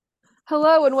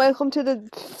Hello and welcome to the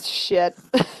shit.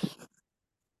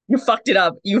 You fucked it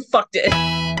up. You fucked it.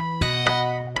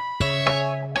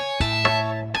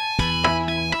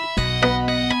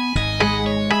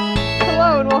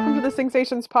 Hello and welcome to the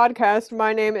Singsations podcast.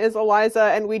 My name is Eliza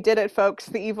and we did it, folks.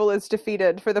 The evil is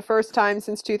defeated. For the first time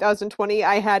since 2020,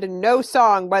 I had no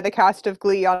song by the cast of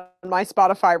Glee on my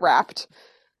Spotify Wrapped.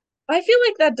 I feel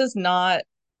like that does not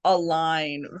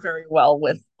align very well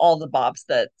with all the bops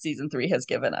that season three has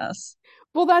given us.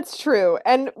 Well, that's true.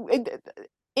 And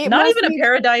it Not must even a be.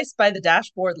 paradise by the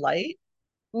dashboard light.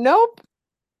 Nope.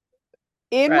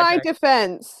 In my Tragic.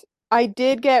 defense, I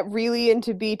did get really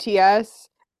into BTS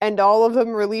and all of them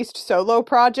released solo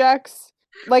projects.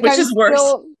 Like, Which I'm is worse,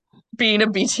 still being a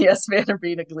BTS fan or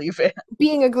being a Glee fan?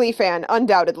 being a Glee fan,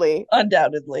 undoubtedly.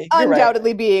 Undoubtedly. You're right.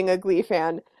 Undoubtedly being a Glee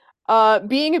fan.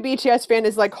 Being a BTS fan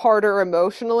is like harder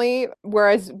emotionally,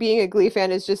 whereas being a Glee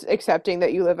fan is just accepting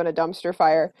that you live in a dumpster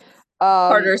fire. Um,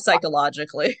 Harder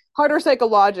psychologically. Harder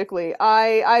psychologically.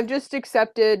 I've just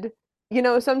accepted,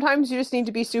 sometimes you just need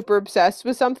to be super obsessed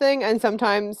with something, and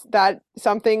sometimes that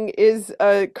something is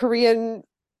a Korean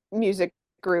music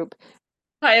group.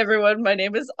 Hi, everyone. My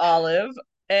name is Olive.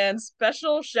 And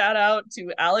special shout out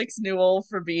to Alex Newell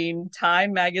for being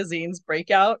Time Magazine's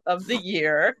breakout of the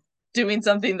year, doing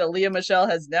something that Leah Michelle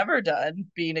has never done,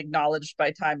 being acknowledged by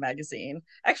Time Magazine.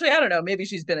 Actually, I don't know, maybe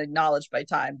she's been acknowledged by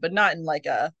Time, but not in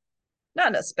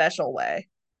a special way.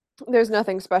 There's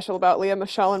nothing special about Leah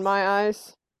Michelle in my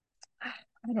eyes.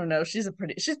 I don't know. She's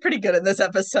pretty good in this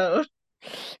episode.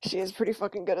 She is pretty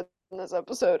fucking good in this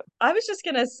episode. I was just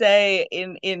gonna say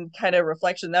in kind of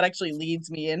reflection that actually leads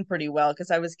me in pretty well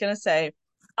because I was gonna say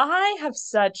I have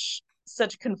such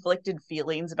conflicted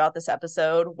feelings about this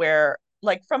episode where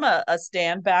like from a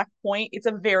stand back point, it's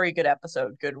a very good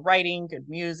episode, good writing, good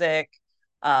music.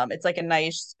 It's like a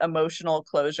nice emotional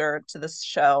closure to this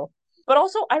show. But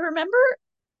also I remember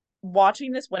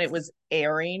watching this when it was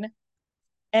airing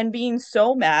and being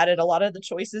so mad at a lot of the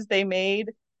choices they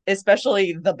made,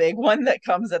 especially the big one that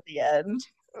comes at the end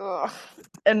Ugh.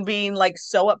 and being like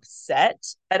so upset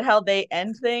at how they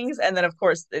end things. And then, of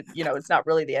course, it's not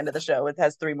really the end of the show. It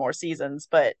has three more seasons,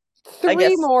 but I Three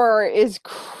guess more is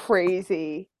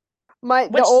crazy. The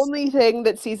which, only thing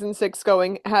that season six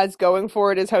going has going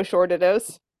for it is how short it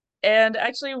is. and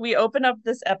actually, we open up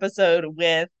this episode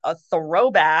with a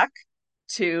throwback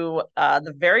to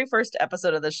the very first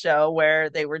episode of the show where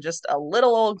they were just a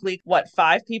little old Glee. What,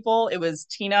 five people? It was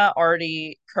Tina,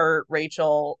 Artie, Kurt,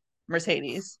 Rachel,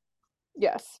 Mercedes.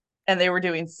 Yes. And they were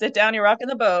doing sit down, you're rocking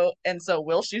the boat. And so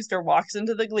Will Schuester walks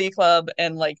into the Glee Club,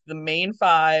 and like the main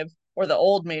five or the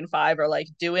old main five are like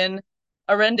doing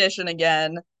a rendition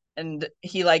again. And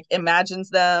he like imagines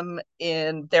them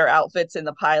in their outfits in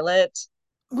the pilot.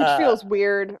 Which Uh, feels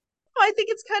weird. I think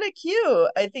it's kind of cute.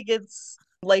 I think it's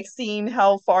like seeing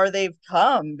how far they've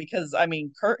come because I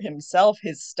mean, Kurt himself,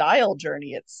 his style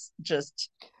journey, it's just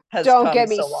has Don't come get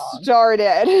me so long.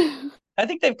 started. I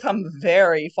think they've come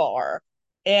very far.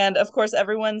 And of course,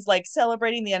 everyone's like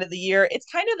celebrating the end of the year. It's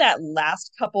kind of that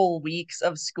last couple weeks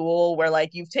of school where like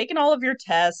you've taken all of your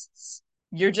tests,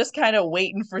 you're just kind of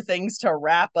waiting for things to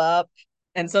wrap up.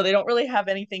 And so they don't really have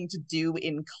anything to do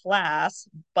in class,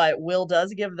 but Will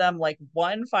does give them like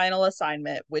one final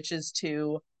assignment, which is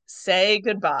to say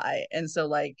goodbye. And so,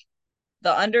 like, the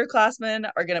underclassmen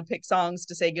are going to pick songs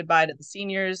to say goodbye to the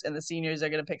seniors, and the seniors are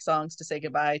going to pick songs to say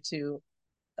goodbye to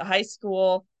the high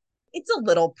school. It's a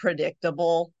little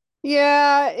predictable.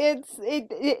 Yeah,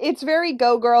 it's very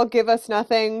go girl, give us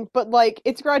nothing, but like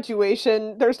it's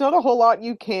graduation. There's not a whole lot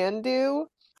you can do.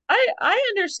 I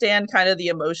understand kind of the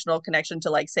emotional connection to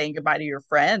like saying goodbye to your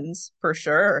friends for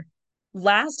sure.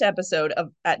 Last episode of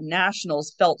at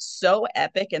Nationals felt so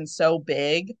epic and so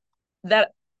big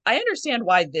that I understand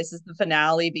why this is the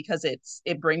finale because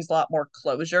it brings a lot more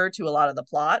closure to a lot of the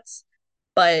plots,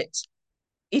 but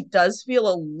it does feel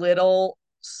a little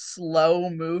slow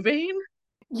moving.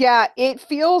 Yeah, it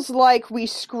feels like we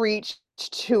screeched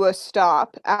to a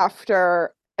stop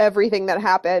after everything that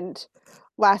happened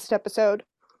last episode.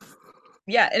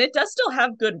 Yeah, and it does still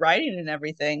have good writing and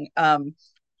everything.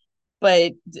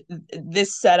 But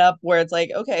this setup where it's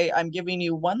like, okay, I'm giving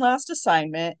you one last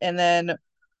assignment, and then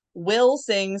Will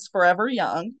sings Forever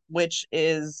Young, which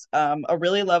is a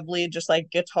really lovely, just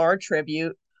like guitar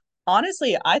tribute.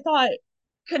 Honestly, I thought,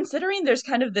 considering there's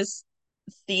kind of this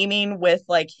theming with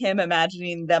like him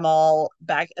imagining them all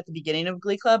back at the beginning of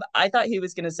Glee Club, I thought he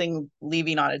was going to sing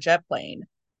Leaving on a Jet Plane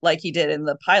like he did in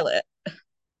the pilot.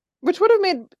 Which would have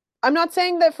made, I'm not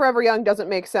saying that Forever Young doesn't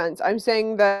make sense. I'm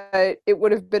saying that it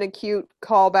would have been a cute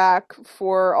callback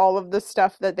for all of the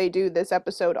stuff that they do this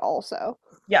episode also.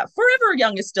 Yeah, Forever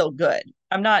Young is still good.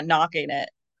 I'm not knocking it.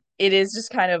 It is just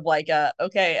kind of like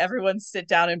okay, everyone sit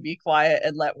down and be quiet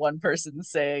and let one person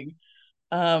sing.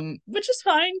 Which is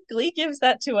fine. Glee gives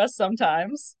that to us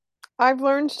sometimes. I've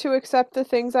learned to accept the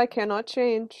things I cannot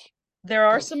change. There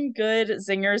are some good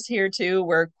zingers here too,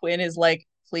 where Quinn is like,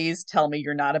 please tell me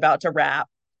you're not about to rap.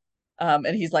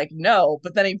 And he's like, no,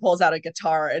 but then he pulls out a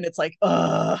guitar and it's like,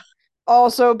 ugh.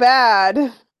 Also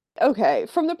bad. Okay,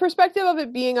 from the perspective of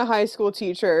it being a high school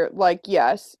teacher, like,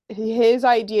 yes, his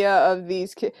idea of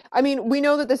these kids. I mean, we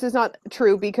know that this is not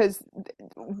true because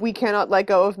we cannot let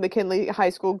go of McKinley High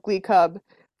School Glee Club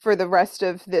for the rest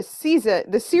of this season,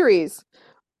 the series.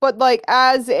 But like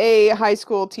as a high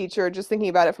school teacher, just thinking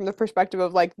about it from the perspective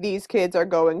of like these kids are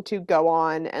going to go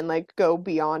on and like go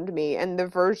beyond me, and the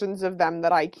versions of them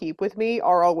that I keep with me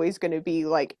are always going to be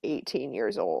like 18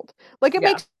 years old. Like it Yeah.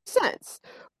 makes sense.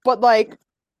 But like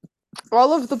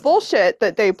all of the bullshit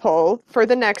that they pull for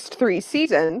the next 3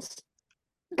 seasons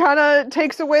kind of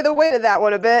takes away the weight of that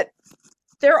one a bit.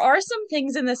 There are some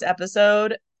things in this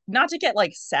episode, not to get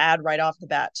like sad right off the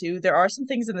bat, too. There are some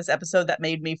things in this episode that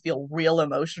made me feel real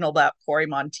emotional about Corey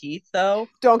Monteith, though.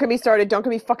 Don't get me started. Don't get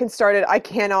me fucking started. I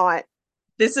cannot.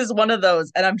 This is one of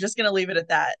those, and I'm just gonna leave it at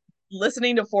that.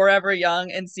 Listening to Forever Young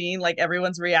and seeing like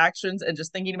everyone's reactions and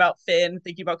just thinking about Finn,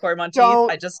 thinking about Corey Monteith, Don't.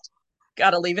 I just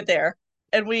gotta leave it there.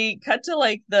 And we cut to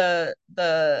like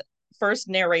the first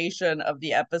narration of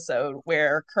the episode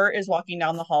where Kurt is walking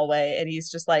down the hallway and he's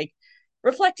just like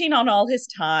reflecting on all his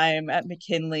time at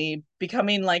McKinley,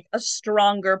 becoming like a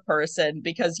stronger person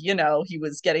because he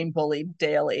was getting bullied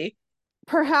daily.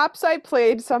 Perhaps I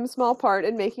played some small part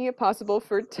in making it possible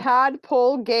for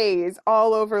tadpole gays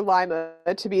all over Lima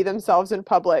to be themselves in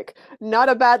public. Not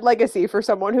a bad legacy for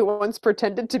someone who once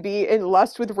pretended to be in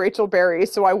lust with Rachel Berry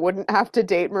so I wouldn't have to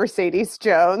date Mercedes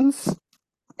Jones.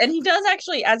 And he does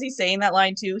actually, as he's saying that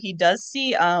line too, he does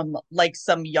see like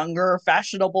some younger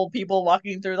fashionable people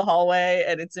walking through the hallway,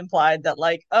 and it's implied that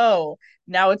like, oh,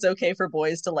 now it's okay for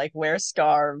boys to like wear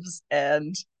scarves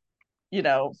and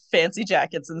fancy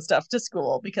jackets and stuff to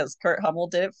school because Kurt Hummel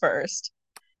did it first.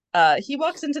 He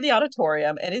walks into the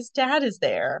auditorium and his dad is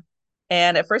there.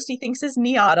 And at first he thinks his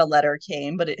NIADA letter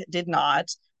came, but it did not,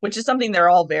 which is something they're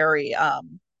all very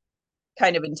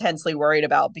kind of intensely worried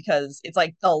about because it's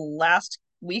like the last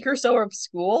week or so of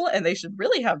school and they should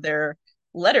really have their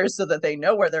letters so that they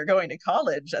know where they're going to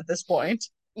college at this point.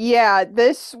 Yeah,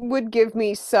 this would give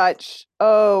me such,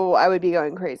 oh, I would be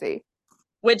going crazy.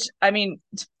 Which, I mean,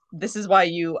 this is why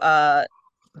you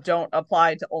don't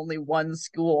apply to only one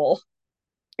school.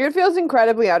 It feels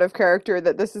incredibly out of character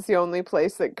that this is the only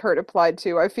place that Kurt applied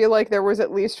to. I feel like there was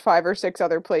at least 5 or 6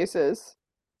 other places.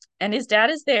 And his dad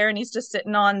is there and he's just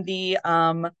sitting on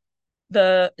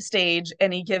the stage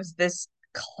and he gives this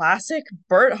classic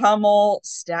Burt Hummel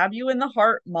stab you in the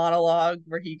heart monologue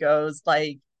where he goes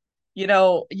like, you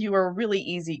were a really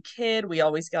easy kid. We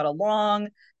always got along.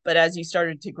 But as you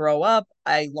started to grow up,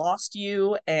 I lost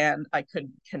you and I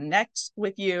couldn't connect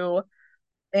with you.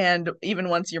 And even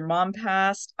once your mom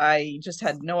passed, I just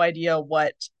had no idea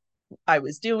what I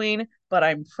was doing. But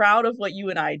I'm proud of what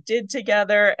you and I did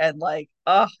together. And like,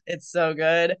 oh, it's so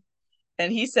good.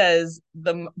 And he says,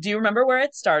 do you remember where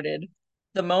it started?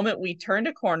 The moment we turned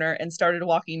a corner and started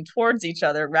walking towards each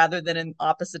other rather than in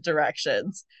opposite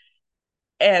directions.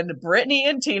 And Brittany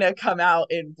and Tina come out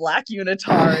in black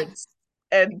unitards.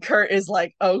 And Kurt is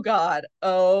like, oh God,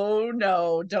 oh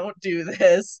no, don't do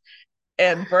this.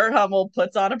 And Burt Hummel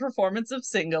puts on a performance of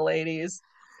Single Ladies.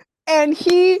 And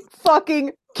he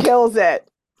fucking kills it.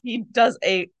 He does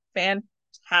a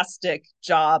fantastic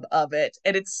job of it.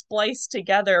 And it's spliced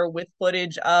together with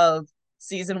footage of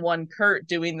season 1 Kurt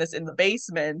doing this in the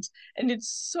basement. And it's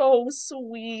so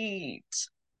sweet.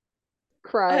 I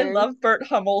Crying. love Burt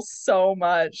Hummel so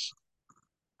much.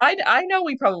 I know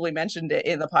we probably mentioned it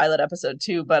in the pilot episode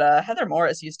too, but Heather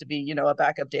Morris used to be, a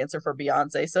backup dancer for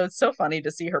Beyonce, so it's so funny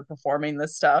to see her performing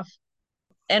this stuff.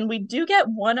 And we do get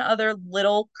one other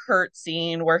little Kurt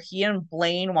scene where he and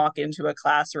Blaine walk into a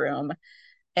classroom,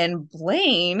 and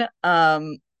Blaine,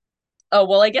 oh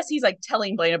well, I guess he's like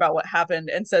telling Blaine about what happened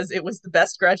and says it was the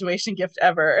best graduation gift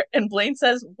ever. And Blaine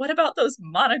says, "What about those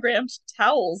monogrammed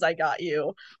towels I got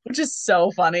you?" Which is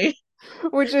so funny.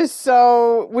 Which is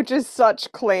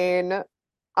such clean.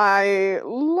 I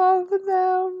love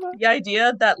them. The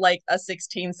idea that like a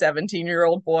 16,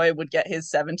 17-year-old boy would get his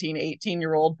 17,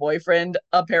 18-year-old boyfriend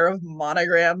a pair of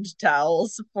monogrammed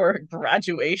towels for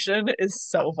graduation is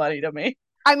so funny to me.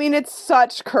 I mean, it's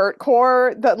such Kurt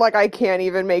core that like I can't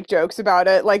even make jokes about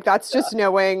it. Like that's Yeah. just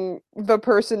knowing the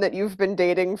person that you've been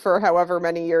dating for however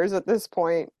many years at this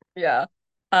point. Yeah.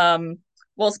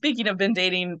 Well, speaking of been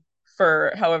dating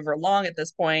for however long at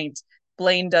this point,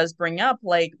 Blaine does bring up,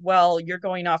 like, well, you're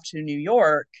going off to New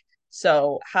York.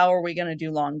 So how are we going to do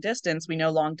long distance? We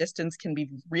know long distance can be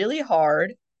really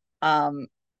hard. Um,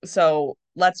 so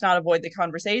let's not avoid the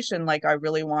conversation. Like, I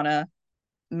really want to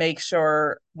make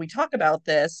sure we talk about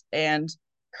this. And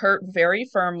Kurt very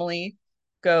firmly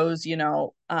goes,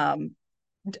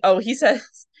 oh, he says,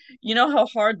 you know how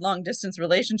hard long distance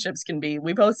relationships can be.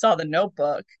 We both saw the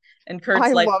notebook. And Kurt's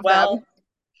I like, love them.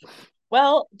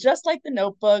 well, just like the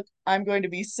notebook, I'm going to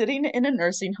be sitting in a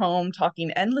nursing home talking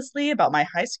endlessly about my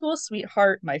high school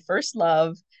sweetheart, my first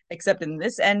love, except in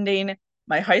this ending,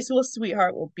 my high school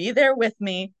sweetheart will be there with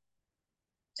me,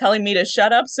 telling me to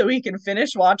shut up so he can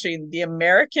finish watching the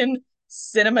American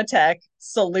Cinematheque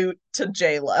salute to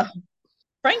J-Lo.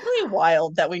 Frankly,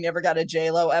 wild that we never got a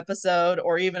J-Lo episode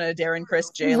or even a Darren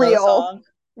Criss J-Lo Real. song.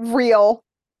 Real.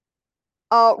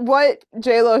 What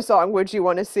J-Lo song would you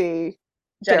want to see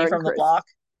Jenny Darren from the Criss? Block.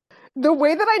 The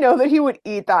way that I know that he would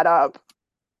eat that up.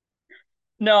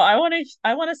 No, I want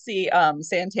to see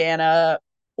Santana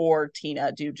or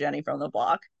Tina do Jenny from the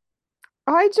Block.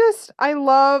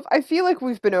 I feel like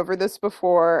we've been over this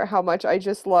before, how much I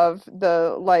just love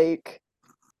the like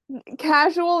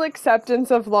casual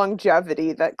acceptance of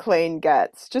longevity that Klain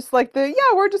gets. Just like yeah,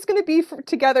 we're just gonna be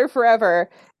together forever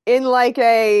in like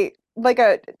a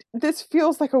this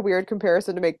feels like a weird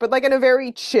comparison to make, but like in a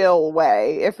very chill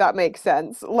way, if that makes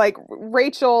sense. Like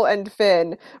Rachel and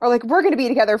Finn are like, we're gonna be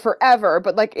together forever,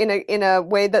 but like in a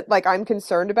way that like I'm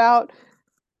concerned about.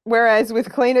 Whereas with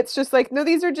Klain, it's just like, no,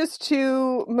 these are just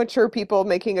two mature people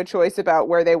making a choice about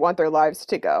where they want their lives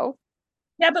to go.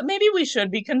 Yeah, but maybe we should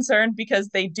be concerned because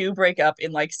they do break up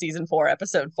in like season 4,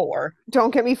 episode 4.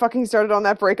 Don't get me fucking started on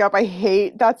that breakup. I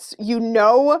hate that's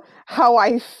how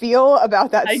I feel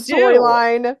about that I do.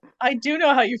 storyline. I do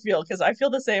know how you feel because I feel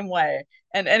the same way.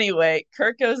 And anyway,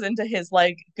 Kurt goes into his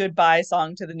like goodbye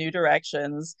song to the New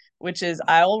Directions, which is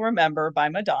I'll Remember by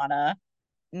Madonna.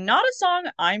 Not a song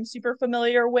I'm super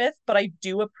familiar with, but I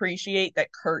do appreciate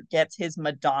that Kurt gets his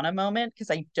Madonna moment because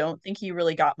I don't think he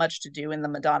really got much to do in the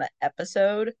Madonna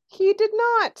episode. He did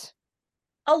not.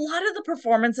 A lot of the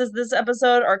performances this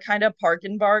episode are kind of park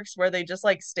and barks where they just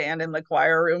like stand in the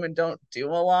choir room and don't do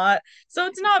a lot. So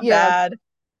it's not Yeah. bad.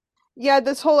 Yeah,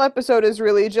 this whole episode is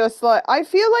really just like I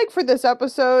feel like for this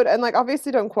episode, and like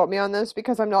obviously don't quote me on this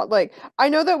because I'm not like I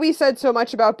know that we said so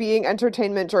much about being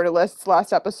entertainment journalists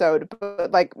last episode,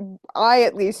 but like I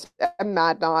at least am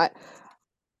mad not.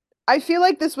 I feel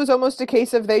like this was almost a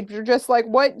case of they were just like,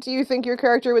 what do you think your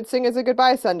character would sing as a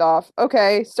goodbye send off?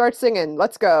 Okay, start singing.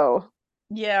 Let's go.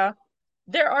 Yeah.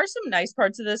 There are some nice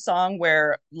parts of this song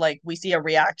where like we see a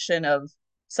reaction of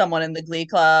someone in the Glee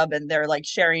Club and they're like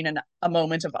sharing a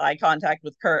moment of eye contact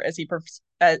with Kurt as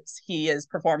he is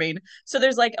performing. So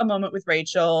there's like a moment with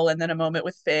Rachel and then a moment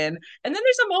with Finn and then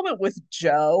there's a moment with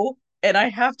Joe. And I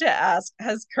have to ask,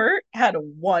 has Kurt had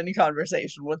one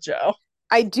conversation with Joe?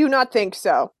 I do not think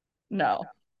so. No.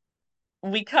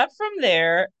 We cut from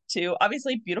there to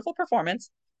obviously beautiful performance.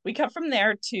 We cut from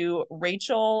there to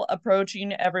Rachel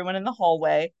approaching everyone in the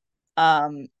hallway.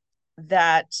 Um,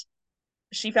 that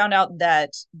she found out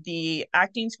that the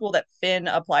acting school that Finn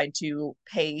applied to,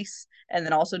 Pace, and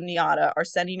then also NIADA, are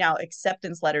sending out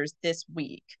acceptance letters this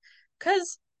week.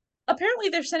 Because apparently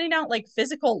they're sending out like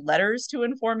physical letters to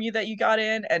inform you that you got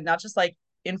in and not just like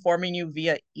informing you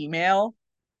via email,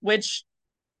 which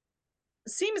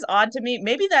seems odd to me.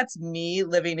 Maybe that's me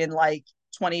living in like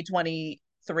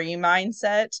 2023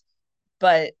 mindset,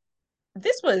 but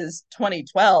this was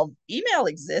 2012. Email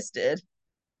existed.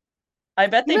 I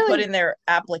bet they put Emailing, in their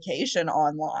application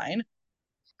online.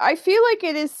 I feel like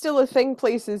it is still a thing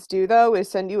places do though, is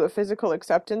send you a physical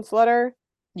acceptance letter.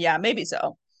 Yeah, maybe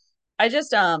so. I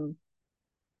just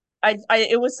I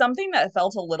it was something that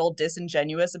felt a little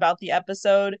disingenuous about the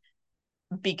episode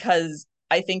because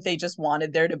I think they just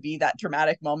wanted there to be that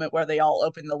dramatic moment where they all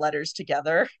open the letters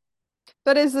together.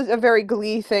 That is a very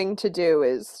Glee thing to do,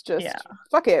 is Yeah. just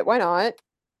fuck it, why not?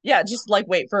 Yeah, just like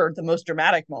wait for the most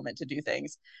dramatic moment to do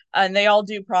things. And they all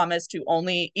do promise to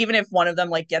only, even if one of them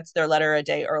like gets their letter a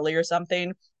day early or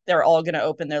something, they're all going to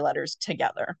open their letters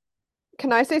together.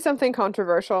 Can I say something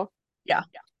controversial? Yeah.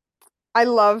 I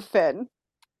love Finn.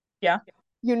 Yeah.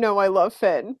 You know I love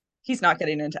Finn. He's not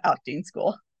getting into acting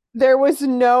school. There was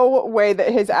no way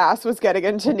that his ass was getting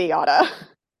into NIADA.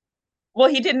 Well,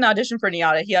 he didn't audition for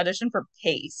NIADA. He auditioned for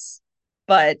Pace.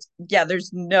 But yeah,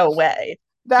 there's no way.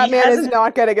 That He man is hasn't.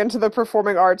 not getting into the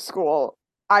performing arts school.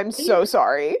 I'm so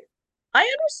sorry. I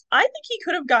think he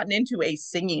could have gotten into a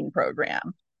singing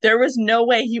program. There was no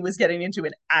way he was getting into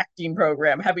an acting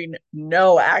program having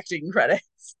no acting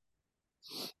credits.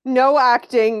 No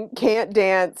acting, can't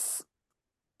dance.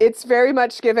 It's very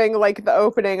much giving like the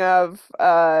opening of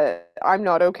I'm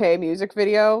Not Okay music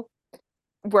video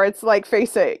where it's like,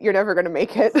 face it, you're never gonna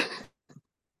make it.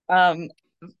 Um,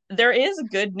 there is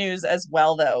good news as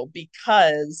well though,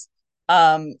 because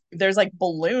there's like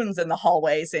balloons in the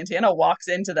hallway. Santana walks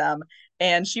into them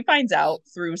and she finds out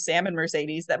through Sam and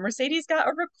Mercedes that Mercedes got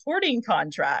a recording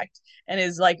contract and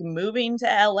is like moving to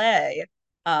LA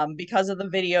because of the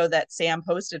video that Sam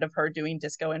posted of her doing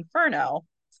Disco Inferno.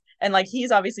 And like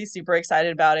he's obviously super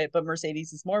excited about it, but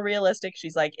Mercedes is more realistic.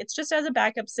 She's like, it's just as a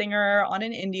backup singer on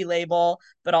an indie label,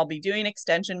 but I'll be doing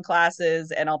extension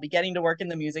classes and I'll be getting to work in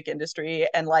the music industry.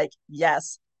 And like,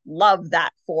 yes, love that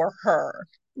for her.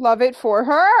 Love it for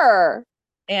her.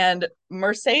 And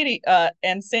Mercedes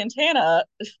and Santana,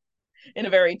 in a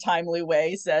very timely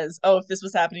way, says, oh, if this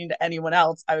was happening to anyone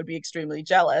else, I would be extremely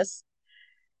jealous.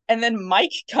 And then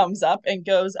Mike comes up and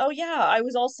goes, oh, yeah, I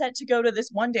was all set to go to this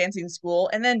one dancing school.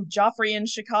 And then Joffrey in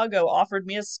Chicago offered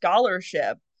me a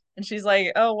scholarship. And she's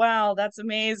like, oh, wow, that's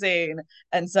amazing.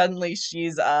 And suddenly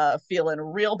she's feeling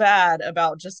real bad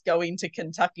about just going to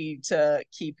Kentucky to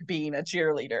keep being a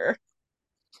cheerleader,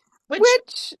 which,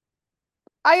 Which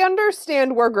I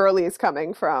understand where Girly is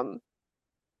coming from.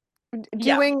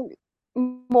 yeah. Doing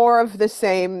more of the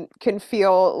same can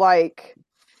feel like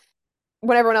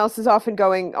when everyone else is often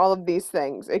going all of these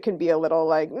things, it can be a little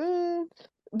like,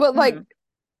 but like Mhm.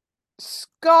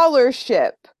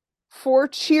 scholarship for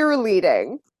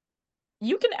cheerleading.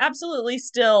 You can absolutely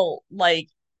still like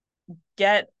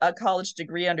get a college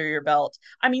degree under your belt.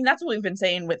 I mean, that's what we've been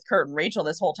saying with Kurt and Rachel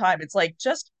this whole time. It's like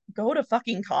just go to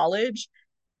fucking college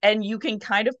and you can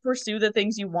kind of pursue the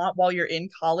things you want while you're in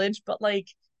college, but like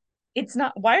it's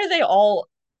not, why are they all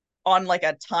on like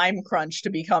a time crunch to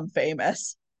become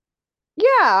famous?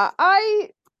 Yeah, I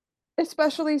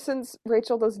especially since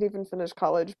Rachel doesn't even finish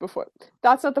college before.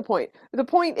 That's not the point. The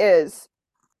point is,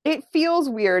 it feels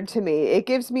weird to me. It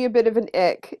gives me a bit of an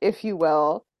ick, if you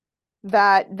will,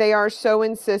 that they are so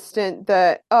insistent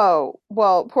that, oh,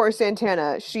 well, poor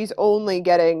Santana, she's only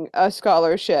getting a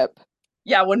scholarship.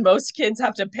 Yeah, when most kids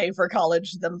have to pay for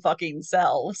college them fucking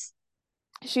selves.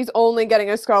 She's only getting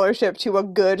a scholarship to a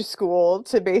good school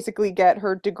to basically get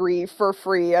her degree for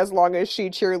free as long as she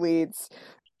cheerleads.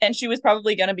 And she was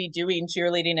probably going to be doing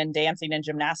cheerleading and dancing and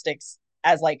gymnastics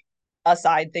as like a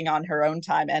side thing on her own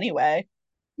time anyway,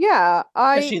 Yeah,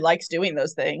 because I she likes doing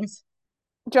those things.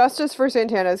 justice for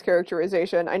Santana's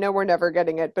characterization. I know we're never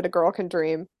getting it, but a girl can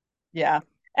dream. Yeah.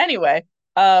 Anyway,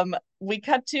 we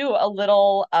cut to a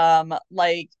little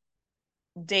like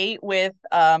date with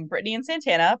Brittany and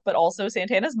Santana, but also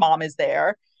Santana's mom is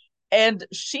there, and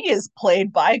she is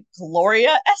played by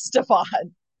Gloria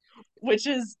Estefan, which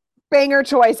is Banger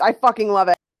choice. I fucking love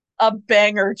it. a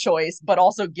banger choice, but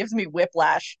also gives me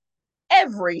whiplash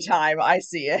every time I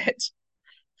see it.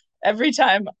 Every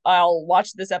time I'll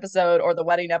watch this episode or the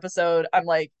wedding episode, I'm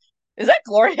like, is that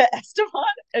Gloria Estefan?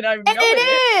 And I And know it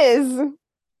is. it is.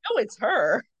 Oh, it's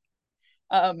her.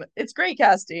 It's great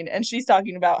casting, and she's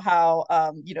talking about how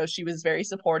she was very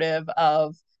supportive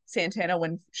of Santana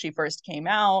when she first came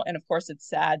out, and of course it's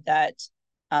sad that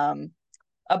um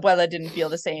Abuela didn't feel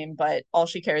the same, but all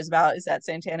she cares about is that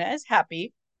Santana is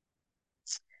happy.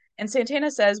 And Santana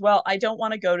says, well, I don't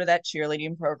want to go to that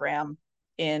cheerleading program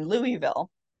in Louisville.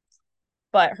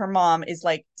 But her mom is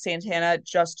like, Santana,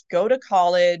 just go to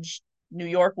college. New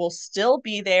York will still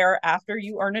be there after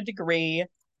you earn a degree.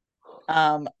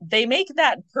 They make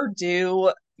that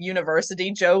Purdue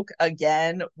University joke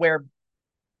again, where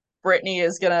Brittany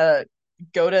is gonna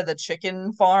go to the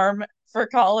chicken farm for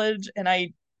college, and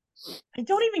I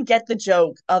don't even get the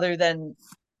joke other than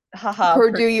haha,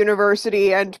 Purdue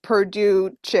University and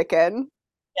Purdue chicken.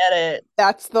 get it.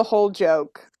 That's the whole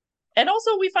joke. And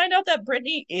also we find out that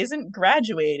Brittany isn't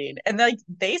graduating, and like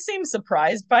they seem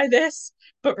surprised by this,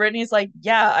 but Brittany's like,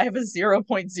 yeah, I have a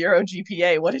 0.0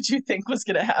 GPA. What did you think was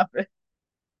gonna happen?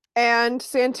 And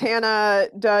Santana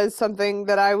does something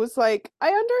that I was like, I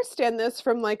understand this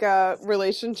from like a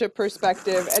relationship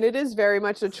perspective, and it is very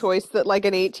much a choice that like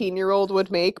an 18-year-old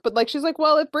would make. But like she's like,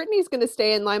 well, if Brittany's gonna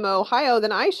stay in Lima, Ohio,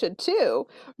 then I should too.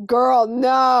 Girl,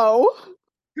 no.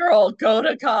 Girl, go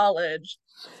to college.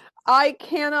 I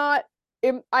cannot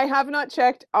I have not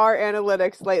checked our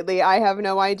analytics lately. I have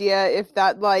no idea if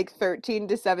that like 13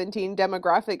 to 17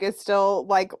 demographic is still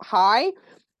like high.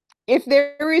 If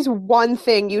there is one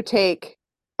thing you take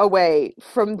away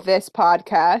from this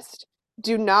podcast,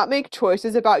 do not make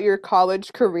choices about your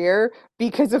college career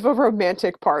because of a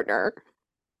romantic partner.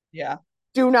 Yeah.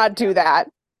 Do not do that.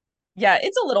 Yeah,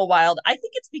 it's a little wild. I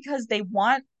think it's because they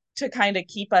want to kind of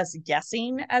keep us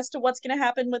guessing as to what's going to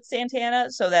happen with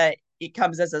Santana so that it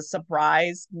comes as a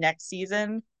surprise next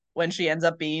season when she ends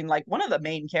up being like one of the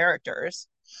main characters,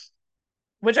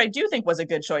 which I do think was a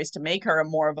good choice to make her a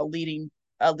more of a leading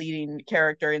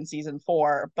character in season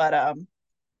 4, but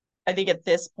I think at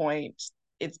this point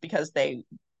it's because they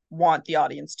want the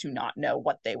audience to not know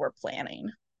what they were planning.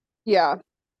 Yeah.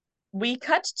 We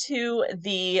cut to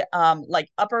the like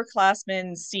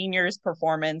upperclassmen seniors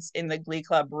performance in the Glee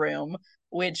Club room,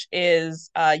 which is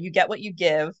You Get What You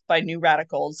Give by New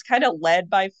Radicals, kind of led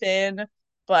by Finn,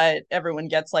 but everyone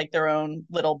gets like their own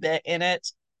little bit in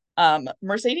it.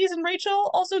 Mercedes and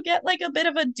Rachel also get like a bit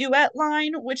of a duet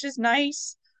line, which is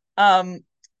nice. um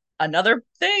Another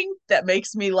thing that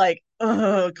makes me like,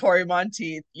 Corey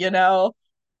Monteith, you know.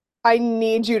 I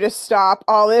need you to stop,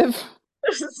 Olive.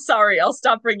 Sorry, I'll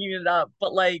stop bringing it up,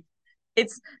 but like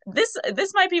it's this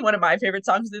might be one of my favorite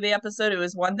songs of the episode. It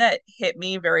was one that hit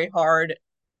me very hard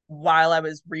while I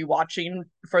was rewatching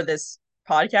for this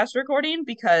podcast recording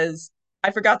because I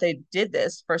forgot they did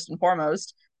this first and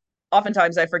foremost.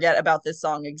 Oftentimes I forget about this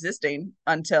song existing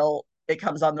until it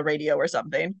comes on the radio or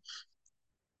something.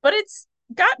 But it's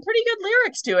got pretty good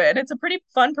lyrics to it and it's a pretty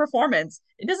fun performance.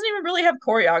 It doesn't even really have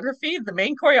choreography. The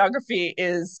main choreography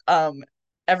is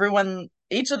everyone,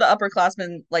 each of the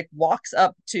upperclassmen like walks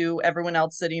up to everyone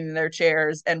else sitting in their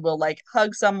chairs and will like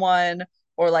hug someone,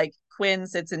 or like Quinn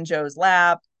sits in Joe's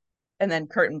lap, and then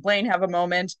Kurt and Blaine have a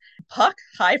moment. Puck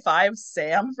high fives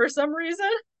Sam for some reason.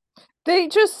 They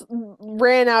just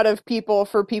ran out of people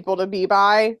for people to be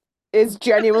by, is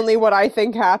genuinely what I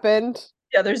think happened.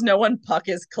 Yeah, there's no one Puck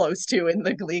is close to in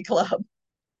the Glee Club.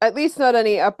 At least not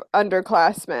any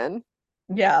underclassmen.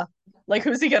 Yeah. Like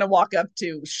who's he gonna walk up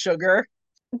to? Sugar?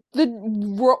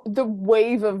 The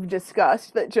wave of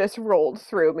disgust that just rolled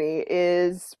through me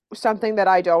is something that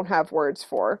I don't have words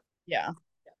for. Yeah.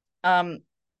 Um,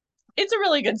 it's a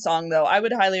really good song though. I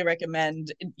would highly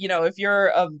recommend, if you're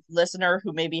a listener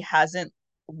who maybe hasn't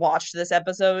watched this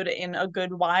episode in a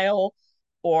good while,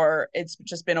 or it's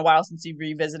just been a while since you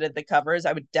revisited the covers,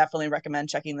 I would definitely recommend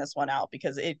checking this one out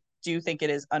because I do think it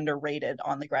is underrated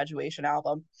on the Graduation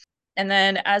album. And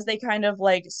then as they kind of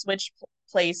like switch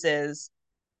places,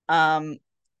 um,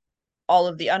 all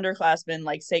of the underclassmen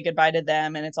like say goodbye to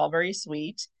them and it's all very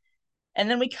sweet. And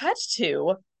then we cut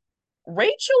to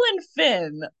Rachel and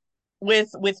Finn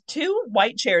with two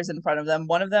white chairs in front of them.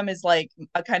 One of them is like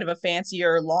a kind of a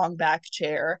fancier long back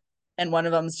chair, and one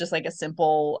of them is just like a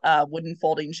simple wooden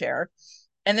folding chair.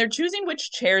 And they're choosing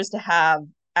which chairs to have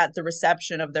at the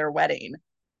reception of their wedding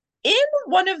in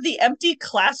one of the empty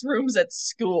classrooms at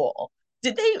school.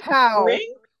 Did they How?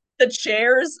 bring the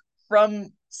chairs from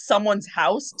someone's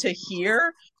house to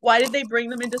here? Why did they bring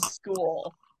them into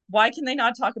school? Why can they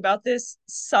not talk about this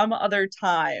some other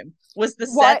time? Was the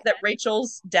set What? that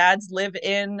Rachel's dads live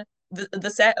in, the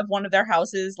set of one of their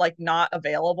houses, like not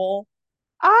available?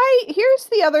 Here's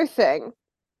the other thing.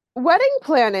 Wedding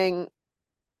planning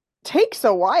takes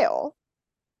a while,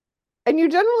 and you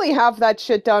generally have that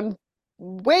shit done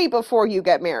way before you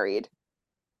get married.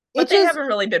 But It they just, haven't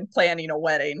really been planning a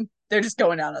wedding. They're just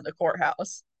going down to the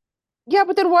courthouse. yeah,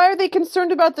 but then why are they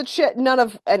concerned about the shit? None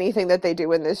of anything that they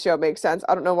do in this show makes sense.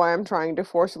 I don't know why I'm trying to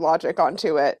force logic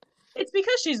onto it. It's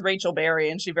because she's Rachel Berry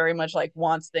and she very much like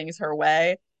wants things her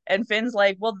way. And Finn's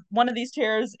like, well, one of these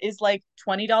chairs is like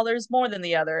 $20 more than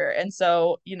the other. And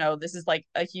so, this is like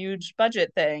a huge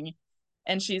budget thing.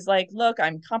 And she's like, look,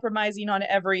 I'm compromising on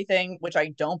everything, which I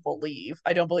don't believe.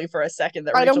 I don't believe for a second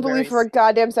that I don't Rachel believe for Berry's, a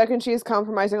goddamn second she is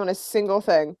compromising on a single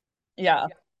thing. yeah.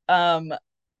 Um,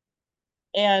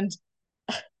 and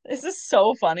this is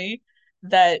so funny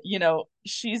that,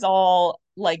 she's all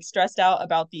like stressed out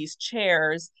about these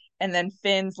chairs. And then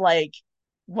Finn's like,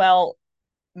 well,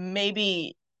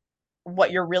 maybe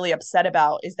what you're really upset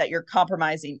about is that you're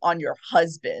compromising on your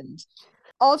husband.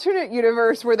 Alternate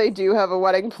universe where they do have a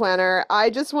wedding planner. I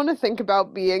just want to think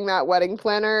about being that wedding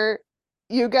planner.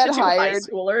 You get To two high hired.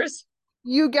 schoolers.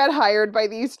 You get hired by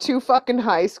these two fucking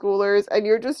high schoolers, and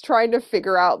you're just trying to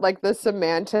figure out like the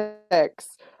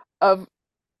semantics of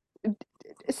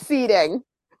seating,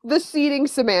 the seating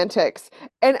semantics.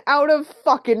 And out of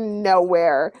fucking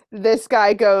nowhere, this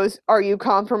guy goes, "Are you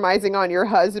compromising on your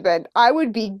husband?" I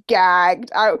would be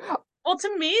gagged. Well,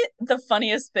 to me, the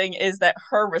funniest thing is that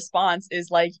her response is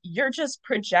like, you're just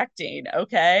projecting,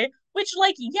 okay? Which,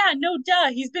 like, yeah, no duh.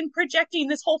 He's been projecting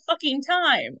this whole fucking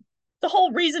time. The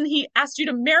whole reason he asked you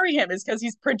to marry him is because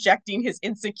he's projecting his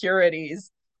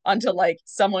insecurities onto like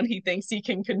someone he thinks he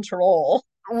can control.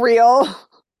 Real.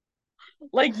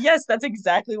 Like, yes, that's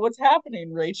exactly what's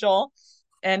happening, Rachel.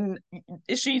 And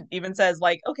she even says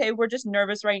like, okay, we're just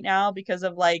nervous right now because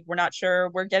of like we're not sure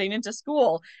we're getting into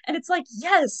school. And it's like,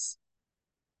 yes,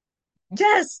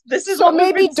 this is So what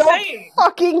we've been maybe don't saying.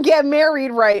 fucking get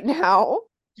married right now.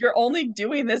 You're only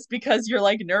doing this because you're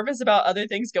like nervous about other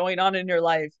things going on in your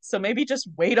life. So maybe just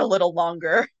wait a little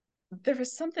longer. There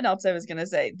was something else I was gonna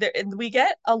say. We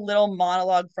get a little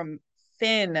monologue from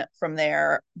Finn from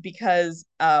there because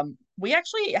we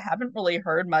actually haven't really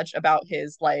heard much about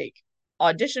his like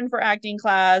audition for acting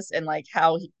class and like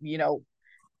how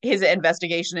his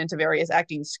investigation into various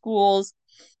acting schools.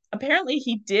 Apparently,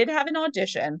 he did have an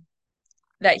audition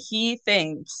that he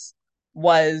thinks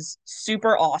was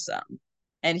super awesome.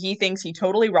 And he thinks he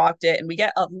totally rocked it. And we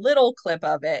get a little clip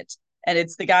of it. And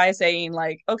it's the guy saying,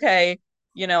 like, okay,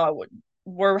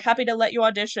 we're happy to let you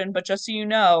audition, but just so you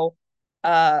know,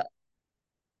 uh,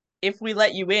 if we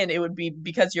let you in, it would be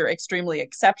because you're extremely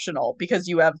exceptional, because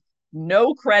you have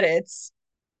no credits,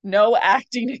 no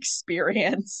acting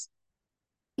experience.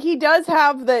 He does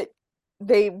have that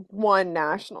they won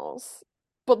nationals.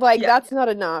 But like Yeah, that's not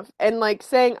enough. And like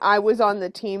saying I was on the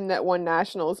team that won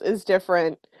nationals is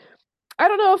different. I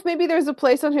don't know if maybe there's a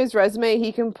place on his resume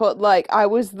he can put like I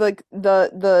was like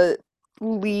the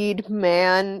lead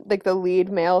man, like the lead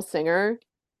male singer.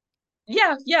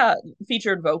 yeah,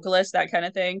 featured vocalist, that kind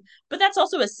of thing. But that's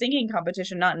also a singing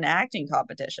competition, not an acting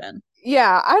competition.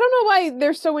 Yeah, I don't know why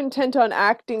they're so intent on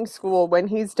acting school when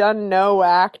he's done no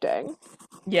acting.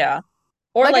 Yeah.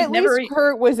 Or Like like at never least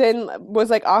Kurt was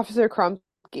like Officer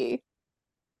Krupke.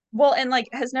 well, and like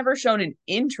has never shown an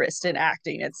interest in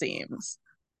acting, it seems.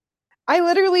 I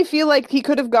literally feel like he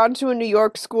could have gone to a New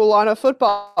York school on a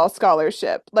football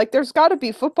scholarship. Like there's got to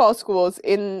be football schools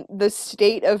in the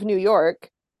state of New York.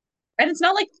 And it's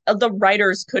not like the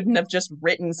writers couldn't have just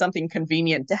written something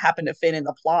convenient to happen to fit in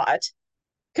the plot.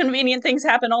 Convenient things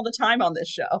happen all the time on this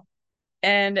show.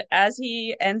 And as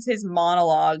he ends his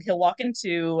monologue, he'll walk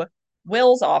into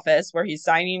Will's office where he's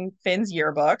signing Finn's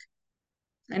yearbook.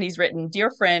 And he's written,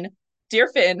 Dear Finn,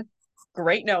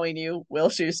 great knowing you, Will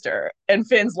Schuster. And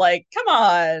Finn's like, come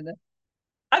on,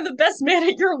 I'm the best man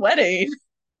at your wedding.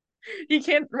 You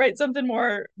can't write something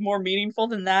more meaningful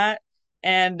than that.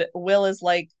 And Will is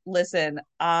like, listen,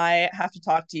 I have to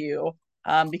talk to you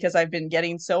because I've been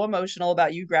getting so emotional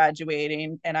about you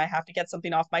graduating and I have to get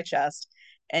something off my chest.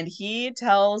 And he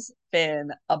tells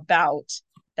Finn about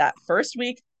that first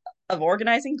week of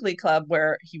organizing Glee Club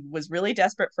where he was really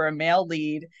desperate for a male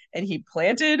lead and he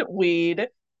planted weed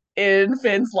in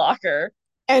Finn's locker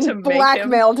to And make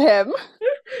him blackmailed him.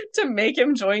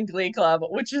 join Glee Club,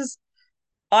 which is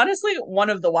honestly one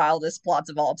of the wildest plots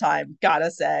of all time,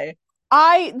 gotta say.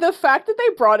 The fact that they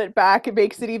brought it back, it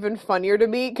makes it even funnier to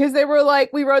me because they were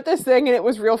like, we wrote this thing and it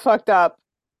was real fucked up.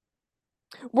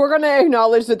 We're gonna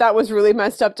acknowledge that that was really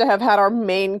messed up to have had our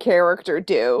main character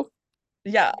do.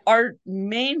 Yeah, our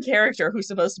main character who's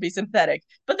supposed to be synthetic,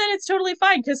 but then it's totally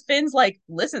fine because Finn's like,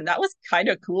 listen, that was kind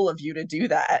of cool of you to do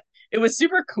that. It was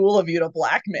super cool of you to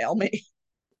blackmail me.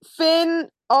 Finn,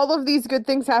 all of these good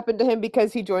things happened to him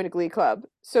because he joined a Glee Club.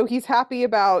 So he's happy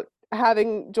about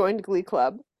having joined Glee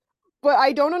Club. But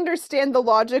I don't understand the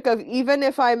logic of even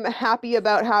if I'm happy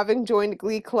about having joined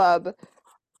Glee Club,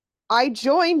 I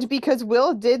joined because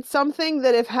Will did something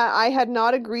that if I had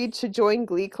not agreed to join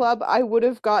Glee Club, I would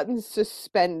have gotten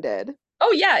suspended.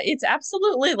 Oh yeah, it's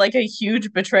absolutely like a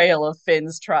huge betrayal of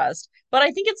Finn's trust. But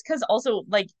I think it's because also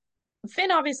like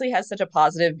Finn obviously has such a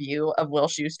positive view of Will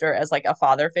Schuster as like a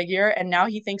father figure, and now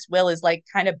he thinks Will is like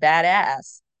kind of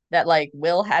badass that like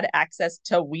Will had access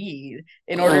to weed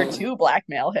in order to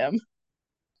blackmail him.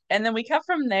 And then we cut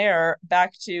from there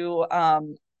back to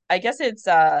I guess it's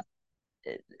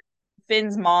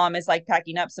Finn's mom is like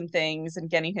packing up some things and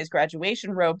getting his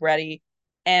graduation robe ready.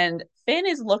 And Finn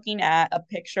is looking at a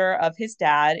picture of his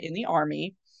dad in the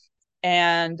army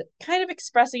and kind of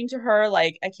expressing to her,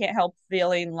 like, I can't help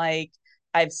feeling like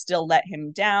I've still let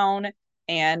him down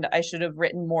and I should have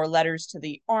written more letters to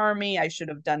the army. I should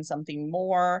have done something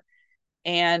more.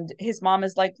 And his mom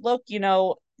is like, look,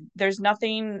 there's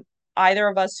nothing either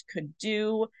of us could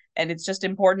do. And it's just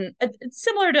important. It's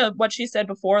similar to what she said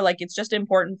before. Like, it's just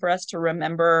important for us to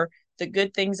remember the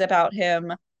good things about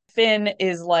him. Finn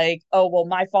is like, oh, well,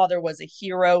 my father was a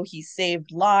hero. He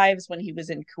saved lives when he was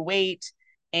in Kuwait.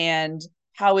 And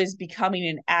how is becoming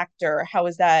an actor? How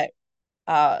is that,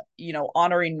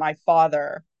 honoring my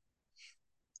father?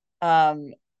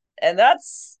 Um, and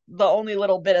that's the only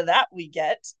little bit of that we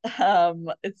get.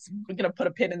 It's we're gonna put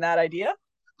a pin in that idea.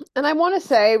 And I want to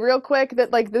say real quick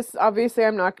that like this obviously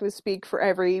I'm not going to speak for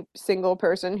every single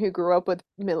person who grew up with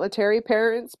military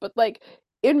parents, but like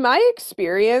in my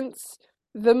experience,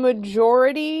 the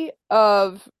majority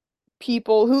of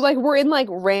people who like were in like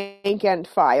rank and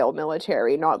file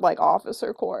military, not like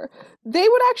officer corps, they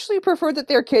would actually prefer that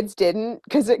their kids didn't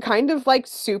because it kind of like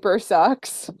super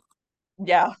sucks.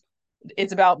 Yeah,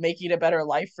 it's about making a better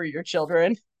life for your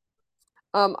children.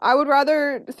 I would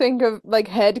rather think of like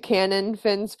head canon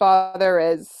Finn's father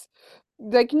as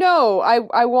like, no,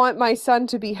 I want my son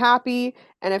to be happy,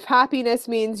 and if happiness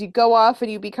means you go off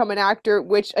and you become an actor,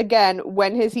 which again,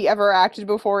 when has he ever acted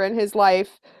before in his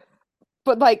life?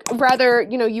 But like rather,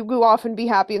 you go off and be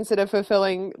happy instead of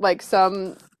fulfilling like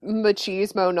some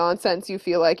machismo nonsense you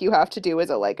feel like you have to do as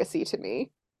a legacy to me.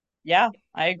 Yeah,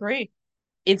 I agree.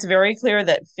 It's very clear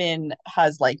that Finn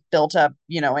has like built up,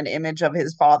 an image of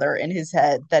his father in his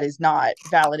head that is not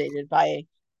validated by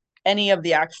any of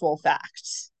the actual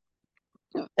facts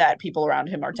that people around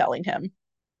him are telling him.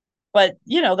 But,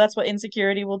 that's what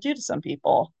insecurity will do to some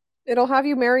people. It'll have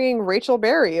you marrying Rachel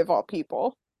Berry of all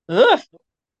people. Ugh.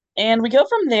 And we go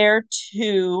from there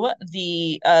to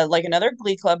the like another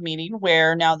Glee Club meeting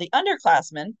where now the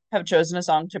underclassmen have chosen a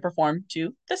song to perform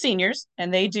to the seniors,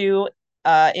 and they do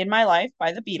 "In My Life"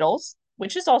 by the Beatles,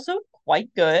 which is also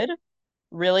quite good.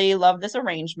 Really love this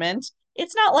arrangement.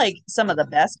 It's not like some of the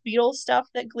best Beatles stuff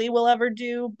that Glee will ever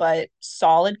do, but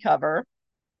solid cover.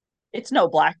 It's no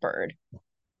Blackbird.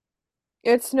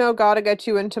 It's no gotta get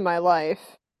you into my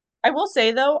life. I will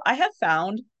say though, I have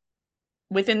found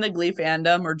within the Glee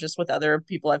fandom or just with other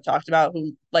people I've talked about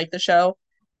who like the show,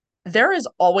 there is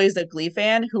always a Glee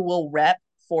fan who will rep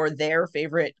for their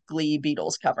favorite Glee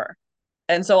Beatles cover.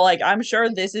 And so like I'm sure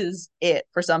this is it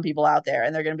for some people out there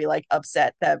and they're going to be like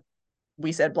upset that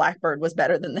we said Blackbird was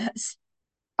better than this.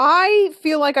 I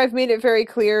feel like I've made it very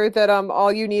clear that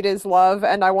All You Need Is Love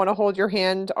and I Want to Hold Your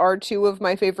Hand are two of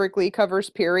my favorite Glee covers,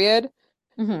 period.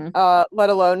 Mm-hmm. Let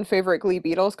alone favorite Glee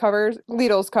Beatles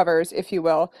covers, if you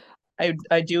will. I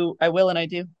will and I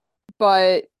do.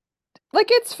 But like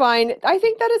it's fine. I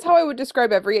think that is how I would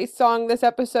describe every song this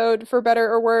episode, for better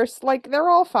or worse. Like they're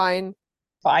all fine.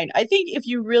 Fine. I think if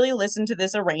you really listen to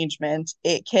this arrangement,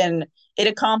 it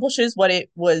accomplishes what it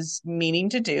was meaning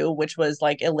to do, which was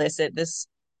like elicit this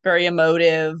very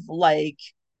emotive, like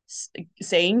s-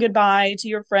 saying goodbye to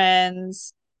your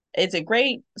friends. It's a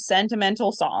great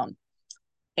sentimental song.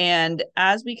 And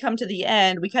as we come to the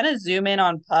end, we kind of zoom in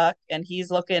on Puck, and he's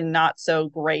looking not so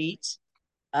great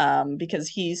because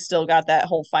he's still got that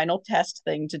whole final test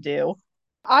thing to do.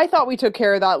 I thought we took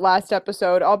care of that last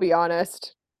episode, I'll be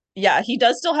honest. Yeah, he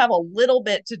does still have a little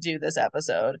bit to do this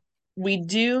episode. We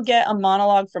do get a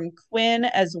monologue from Quinn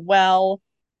as well,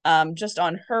 just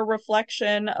on her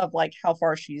reflection of like how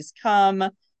far she's come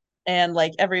and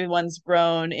like everyone's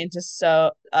grown into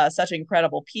such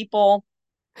incredible people.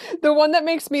 The one that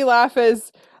makes me laugh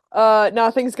is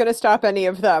nothing's gonna stop any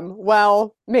of them.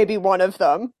 Well, maybe one of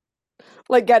them.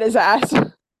 Like get his ass.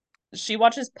 She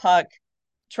watches Puck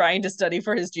trying to study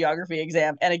for his geography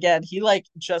exam, and again, he like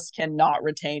just cannot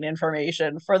retain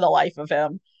information for the life of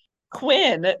him.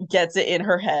 Quinn gets it in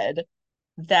her head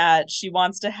that she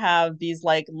wants to have these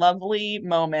like lovely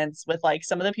moments with like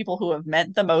some of the people who have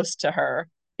meant the most to her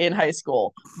in high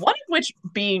school. One of which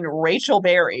being Rachel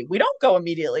Berry. We don't go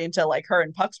immediately into like her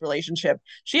and Puck's relationship.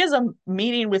 She has a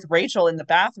meeting with Rachel in the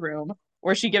bathroom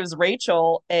where she gives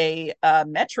Rachel a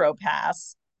metro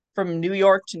pass from New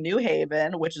York to New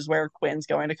Haven, which is where Quinn's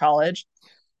going to college.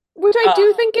 Which I Uh,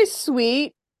 do think is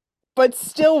sweet, but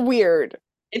still weird,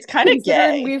 it's kind of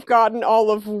considering gay. we've gotten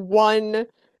all of one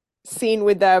scene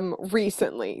with them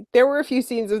recently. There were a few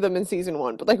scenes of them in season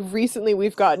one, but like recently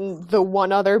we've gotten the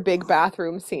one other big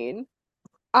bathroom scene.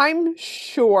 I'm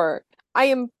sure, I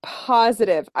am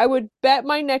positive, I would bet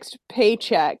my next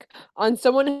paycheck on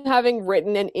someone having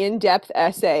written an in-depth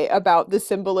essay about the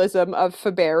symbolism of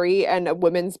Faberry and a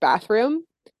women's bathroom.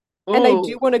 And I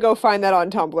do Ooh, want to go find that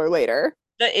on Tumblr later.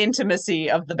 the intimacy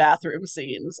of the bathroom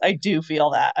scenes. I do feel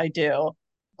that. I do.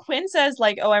 Quinn says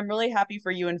like, "Oh, I'm really happy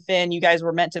for you and Finn. You guys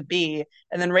were meant to be."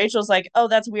 And then Rachel's like, "Oh,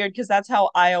 that's weird because that's how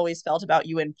I always felt about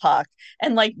you and Puck."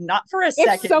 And like not for a If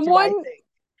second someone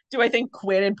do I think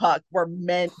Quinn and Puck were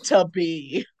meant to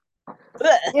be.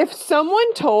 Ugh. if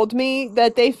someone told me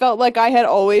that they felt like I had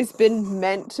always been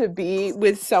meant to be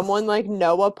with someone like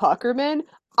Noah Puckerman,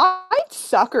 I'd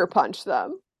sucker punch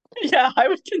them. Yeah, I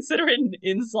would consider it an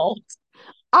insult.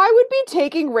 I would be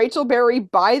taking Rachel Berry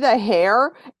by the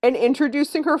hair and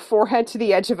introducing her forehead to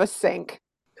the edge of a sink.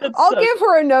 That's I'll so give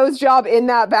her a nose job in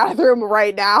that bathroom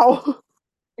right now.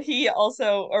 he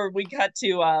also or we cut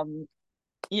to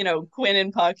Quinn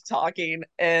and Puck talking,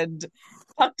 and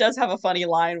Puck does have a funny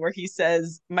line where he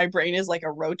says, "My brain is like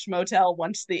a roach motel.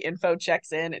 Once the info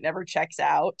checks in, it never checks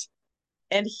out."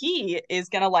 and he is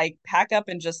gonna like pack up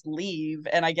and just leave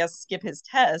and I guess skip his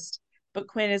test. But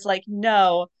Quinn is like,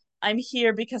 no, I'm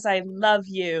here because I love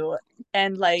you.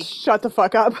 And like, Shut the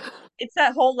fuck up. it's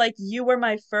that whole like, you were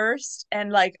my first,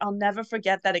 and like, I'll never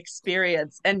forget that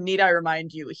experience. And need I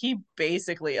remind you, he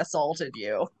basically assaulted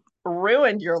you,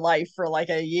 ruined your life for like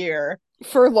a year.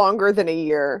 For longer than a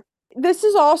year. This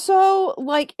is also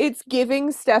like it's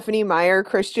giving Stephenie Meyer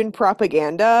Christian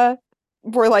propaganda,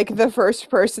 where like the first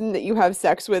person that you have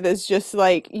sex with is just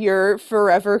like you're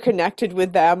forever connected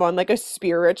with them on like a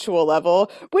spiritual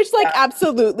level, which like Yeah.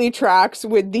 absolutely tracks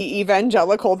with the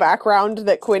evangelical background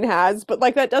that Quinn has, but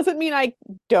like that doesn't mean I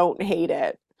don't hate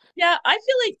it. Yeah, I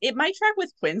feel like it might track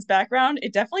with Quinn's background.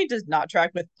 It definitely does not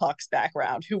track with Puck's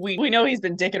background, who we know he's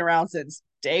been dicking around since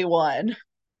day one.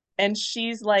 And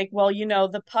she's like, well,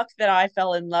 the Puck that I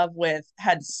fell in love with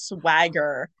had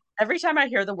swagger. Every time I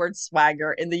hear the word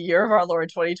swagger in the year of our Lord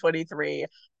 2023,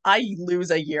 I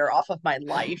lose a year off of my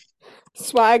life.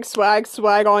 Swag, swag,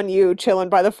 swag on you, chilling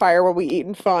by the fire while we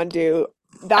eating fondue.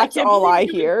 I That's can't all believe I you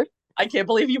would hear. I can't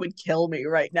believe you would kill me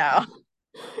right now.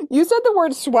 You said the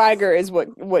word swagger is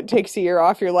what takes a year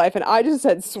off your life, and I just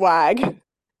said swag.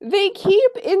 They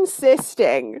keep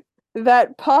insisting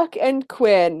that Puck and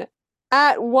Quinn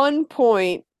at one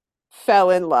point fell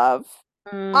in love.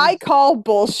 Mm, I call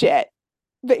bullshit.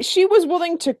 That she was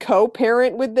willing to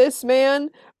co-parent with this man,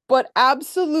 but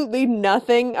absolutely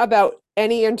nothing about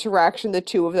any interaction the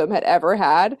two of them had ever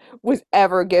had was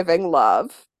ever giving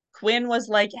love. Quinn was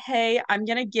like, hey, I'm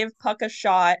going to give Puck a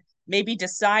shot. Maybe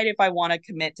decide if I want to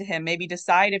commit to him. Maybe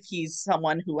decide if he's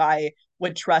someone who I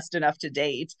would trust enough to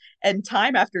date. And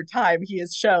time after time, he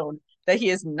has shown that he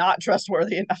is not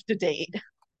trustworthy enough to date.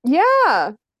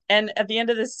 Yeah. And at the end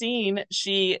of the scene,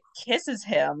 she kisses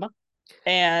him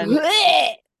and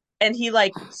he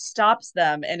like stops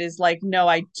them and is like, no,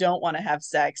 I don't want to have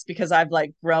sex because I've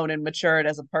like grown and matured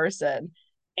as a person.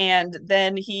 And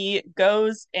then he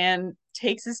goes and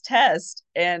takes his test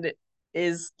and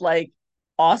is like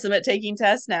awesome at taking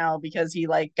tests now because he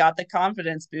like got the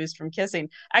confidence boost from kissing.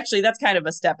 Actually, that's kind of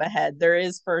a step ahead. There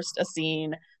is first a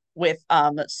scene with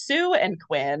Sue and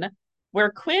Quinn where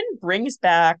Quinn brings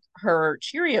back her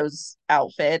Cheerios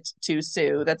outfit to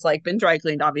Sue that's like been dry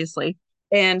cleaned obviously,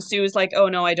 and Sue is like, oh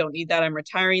no, I don't need that. I'm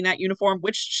retiring that uniform,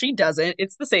 which she doesn't.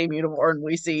 It's the same uniform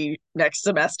we see next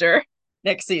semester,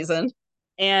 next season.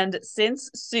 And since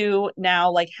Sue now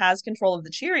like has control of the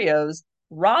Cheerios,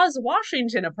 Roz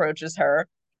Washington approaches her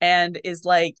and is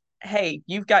like, hey,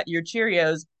 you've got your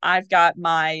Cheerios. I've got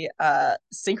my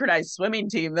synchronized swimming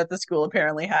team that the school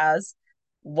apparently has.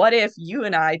 What if you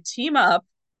and I team up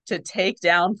to take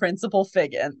down Principal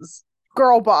Figgins?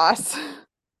 Girl boss.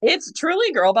 It's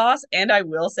truly girl boss, and I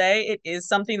will say it is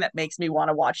something that makes me want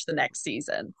to watch the next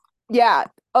season. Yeah,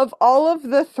 of all of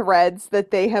the threads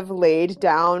that they have laid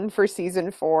down for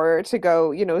season 4 to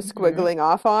go, Mm-hmm. squiggling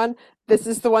off on, this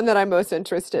is the one that I'm most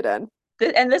interested in.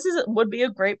 And this is would be a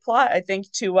great plot, I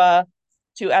think, to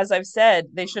as I've said,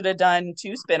 they should have done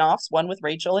two spin-offs, one with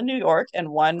Rachel in New York and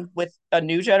one with a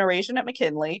new generation at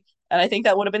McKinley, and I think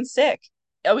that would have been sick.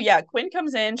 Oh yeah, Quinn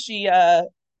comes in,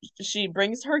 she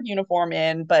brings her uniform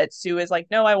in, but Sue is like,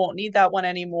 "No, I won't need that one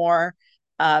anymore."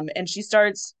 And she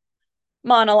starts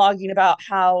monologuing about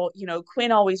how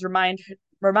Quinn always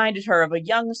reminded her of a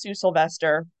young Sue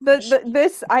Sylvester.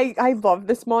 This I love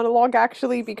this monologue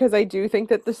actually because I do think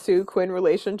that the Sue Quinn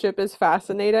relationship is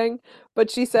fascinating. But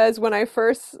she says, "When I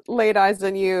first laid eyes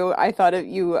on you, I thought of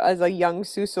you as a young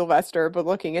Sue Sylvester, but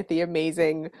looking at the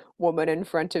amazing woman in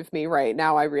front of me right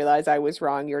now, I realize I was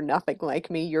wrong. You're nothing like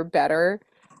me. You're better."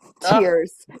 Ugh,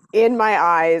 Tears in my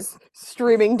eyes,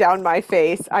 streaming down my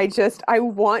face. I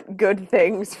want good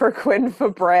things for Quinn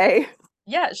Fabray.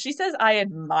 yeah, she says, "I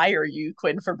admire you,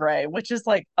 Quinn Fabray," which is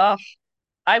like,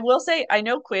 I will say, I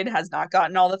know Quinn has not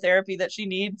gotten all the therapy that she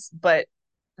needs, but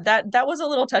that was a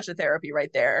little touch of therapy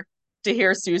right there. To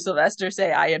hear Sue Sylvester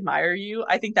say, "I admire you,"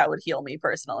 I think that would heal me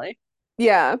personally.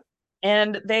 Yeah.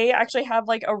 And they actually have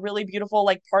like a really beautiful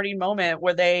like party moment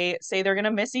where they say they're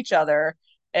gonna miss each other.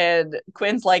 And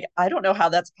Quinn's like, I don't know how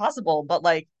that's possible, but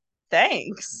like,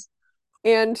 thanks.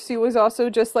 And she was also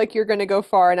just like, "You're gonna go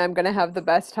far, and I'm gonna have the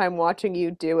best time watching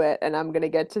you do it, and I'm gonna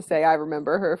get to say I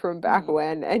remember her from back Hmm.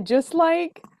 when." And just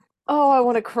like, oh, I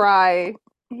want to cry.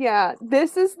 Yeah,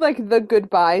 this is like the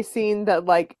goodbye scene that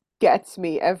like gets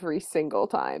me every single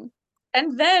time.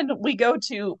 And then we go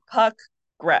to Puck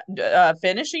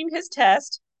finishing his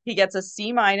test. He gets a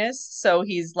C minus, so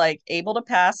he's like able to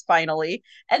pass finally.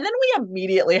 And then we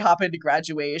immediately hop into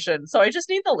graduation. So I just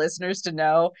need the listeners to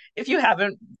know, if you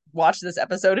haven't watched this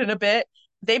episode in a bit,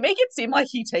 they make it seem like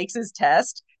he takes his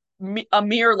test a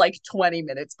mere like 20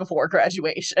 minutes before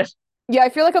graduation. Yeah, I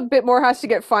feel like a bit more has to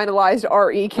get finalized.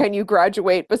 RE, can you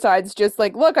graduate? Besides just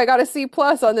like, look, I got a C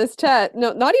plus on this test.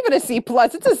 No, not even a C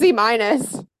plus. It's a C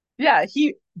minus. Yeah,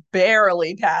 he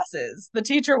barely passes. The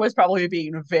teacher was probably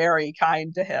being very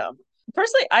kind to him.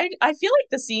 Personally, I feel like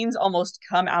the scenes almost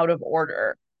come out of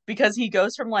order because he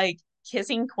goes from like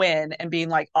kissing Quinn and being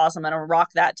like, awesome, I'm gonna rock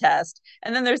that test.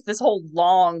 And then there's this whole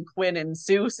long Quinn and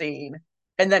Sue scene,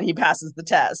 and then he passes the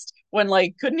test. When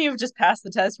like, couldn't he have just passed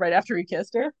the test right after he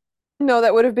kissed her? No,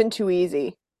 that would have been too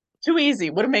easy. Too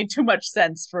easy. Would have made too much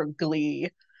sense for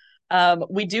Glee.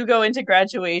 We do go into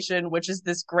graduation, which is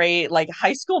this great, like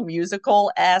High School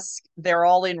Musical esque. They're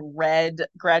all in red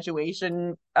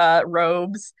graduation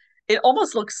robes. It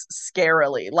almost looks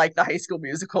scarily like the High School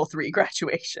Musical 3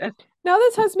 graduation. Now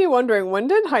this has me wondering, when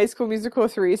did High School Musical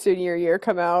 3 senior year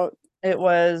come out? It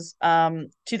was It was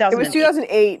 2008.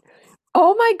 2008.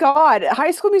 Oh my God,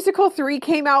 High School Musical 3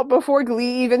 came out before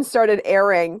Glee even started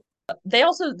airing. They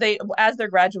as they're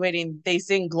graduating, they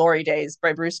sing Glory Days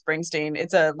by Bruce Springsteen.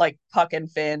 It's a like Puck and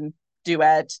Finn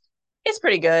duet. It's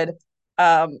pretty good.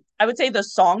 I would say the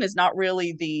song is not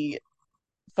really the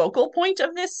focal point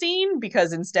of this scene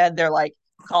because instead they're like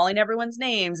calling everyone's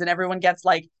names and everyone gets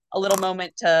like a little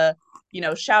moment to,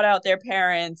 shout out their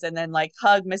parents and then like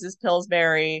hug Mrs.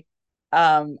 Pillsbury.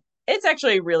 It's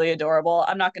actually really adorable.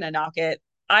 I'm not going to knock it.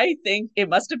 I think it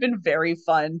must have been very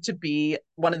fun to be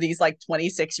one of these like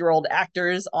 26-year-old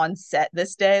actors on set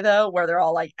this day, though, where they're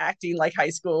all like acting like high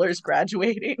schoolers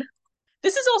graduating.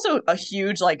 This is also a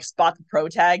huge like spot the pro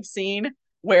tag scene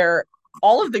where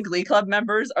all of the Glee Club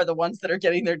members are the ones that are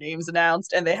getting their names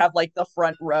announced and they have like the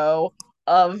front row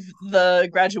of the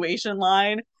graduation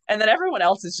line. And then everyone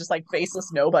else is just like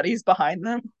faceless nobodies behind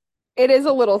them. It is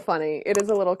a little funny. It is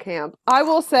a little camp. I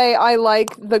will say I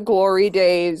like the Glory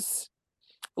Days.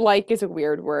 Like is a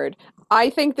weird word. I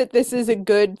think that this is a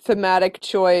good thematic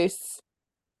choice.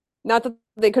 Not that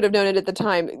they could have known it at the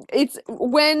time. It's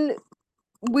when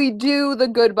we do the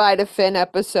Goodbye to Finn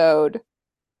episode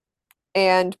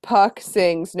and Puck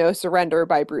sings No Surrender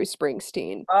by Bruce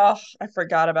Springsteen. Oh, I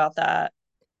forgot about that.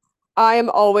 I am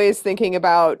always thinking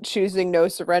about choosing No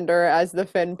Surrender as the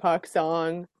Finn Puck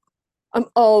song. I'm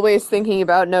always thinking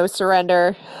about No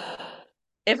Surrender.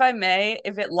 If I may,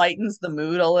 if it lightens the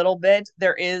mood a little bit,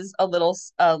 there is a little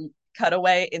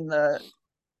cutaway in the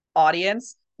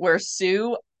audience where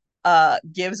Sue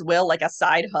gives Will like a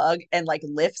side hug and like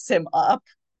lifts him up,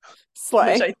 which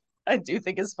Slay. I do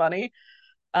think is funny.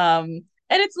 And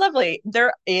it's lovely.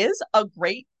 There is a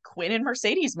great Quinn and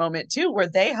Mercedes moment too, where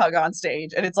they hug on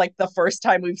stage, and it's like the first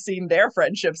time we've seen their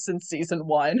friendship since season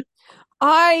one.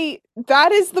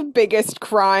 That is the biggest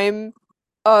crime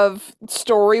of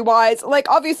story wise. Like,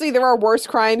 obviously, there are worse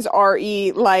crimes,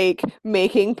 re like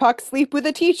making Puck sleep with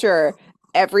a teacher,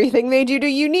 everything they do to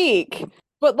Unique.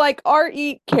 But, like,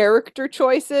 re character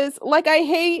choices, like, I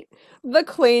hate the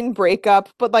Klaine breakup,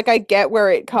 but, like, I get where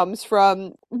it comes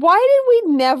from. Why did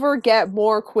we never get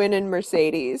more Quinn and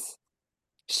Mercedes?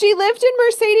 She lived in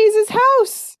Mercedes'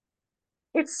 house.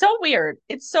 It's so weird.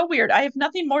 It's so weird. I have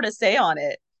nothing more to say on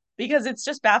it because it's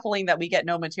just baffling that we get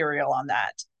no material on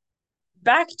that.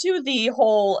 Back to the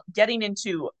whole getting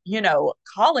into,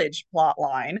 college plot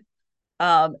line.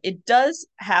 It does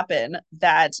happen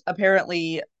that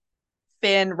apparently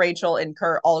Finn, Rachel, and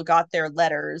Kurt all got their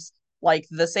letters like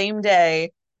the same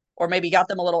day, or maybe got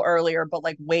them a little earlier, but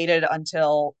like waited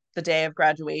until the day of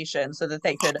graduation so that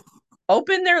they could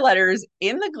open their letters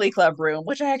in the Glee Club room,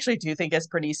 which I actually do think is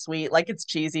pretty sweet. Like it's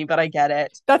cheesy, but I get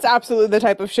it. That's absolutely the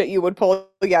type of shit you would pull.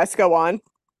 Yes, go on.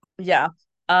 Yeah.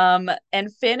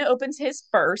 And Finn opens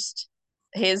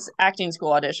his acting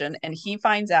school audition, and he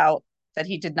finds out that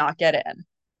he did not get in.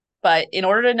 But in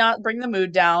order to not bring the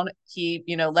mood down, he,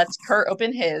 lets Kurt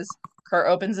open his. Kurt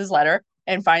opens his letter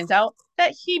and finds out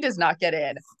that he does not get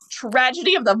in.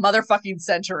 Tragedy of the motherfucking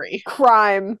century.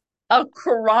 Crime. A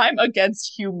crime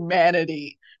against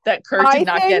humanity that Kurt I did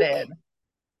not think get in.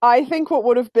 I think what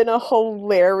would have been a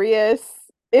hilarious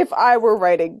if I were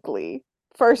writing Glee.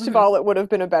 First of Mhm. all, it would have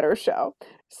been a better show.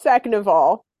 Second of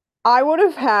all, I would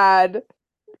have had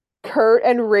Kurt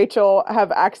and Rachel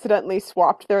have accidentally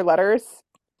swapped their letters.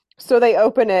 So they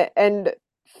open it and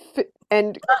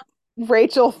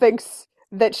Rachel thinks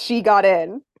that she got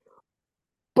in,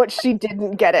 but she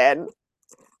didn't get in.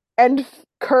 And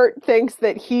Kurt thinks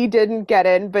that he didn't get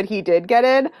in, but he did get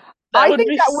in. That I would think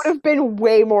be, that would have been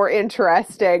way more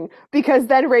interesting because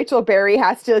then Rachel Berry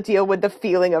has to deal with the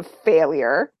feeling of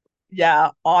failure. yeah,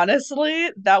 honestly,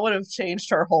 that would have changed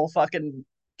her whole fucking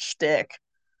shtick.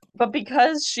 But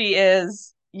because she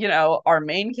is our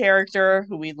main character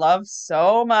who we love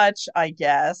so much, I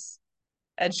guess.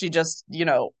 And she just,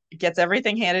 gets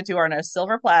everything handed to her on a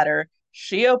silver platter.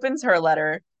 She opens her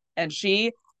letter and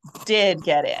she did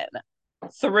get in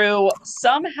through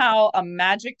somehow a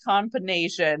magic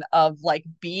combination of like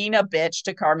being a bitch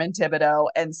to Carmen Thibodeau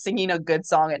and singing a good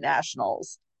song at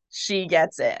nationals. She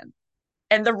gets in.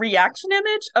 And the reaction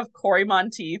image of Corey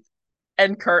Monteith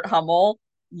and Kurt Hummel,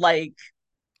 like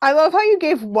I love how you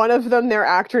gave one of them their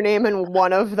actor name and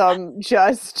one of them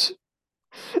just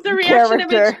the reaction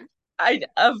image character.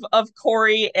 of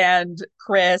Corey and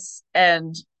Chris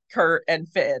and Kurt and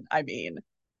Finn. I mean,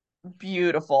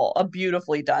 beautiful, a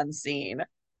beautifully done scene.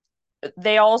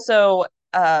 They also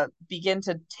begin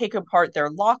to take apart their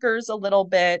lockers a little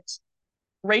bit.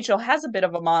 Rachel has a bit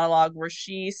of a monologue where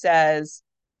she says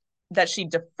that she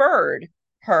deferred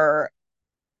her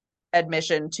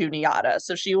admission to NIADA.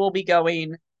 So she will be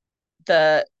going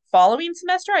the following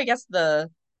semester, I guess the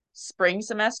spring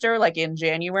semester, like in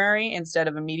January, instead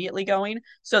of immediately going,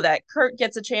 so that Kurt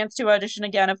gets a chance to audition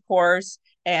again, of course,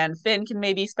 and Finn can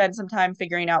maybe spend some time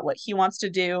figuring out what he wants to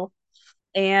do.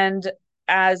 And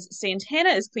as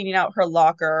Santana is cleaning out her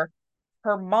locker,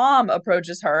 her mom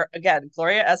approaches her again,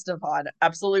 Gloria Estefan,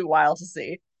 absolutely wild to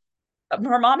see.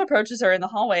 Her mom approaches her in the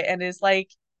hallway and is like,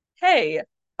 "Hey,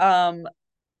 um,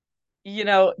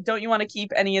 don't you want to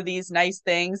keep any of these nice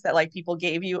things that like people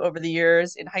gave you over the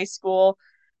years in high school?"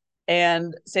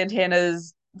 And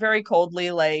Santana's very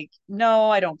coldly like, "No,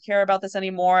 I don't care about this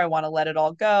anymore. I want to let it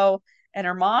all go." And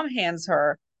her mom hands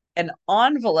her an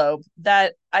envelope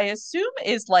that I assume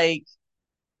is like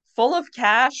full of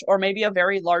cash or maybe a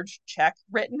very large check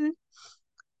written.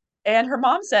 And her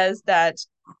mom says that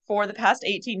for the past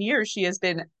 18 years, she has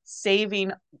been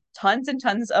saving tons and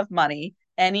tons of money,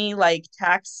 any like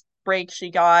tax break she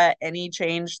got, any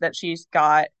change that she's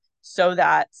got, so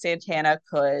that Santana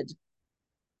could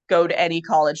go to any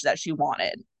college that she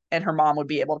wanted and her mom would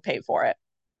be able to pay for it,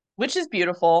 which is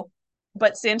beautiful.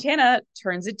 But Santana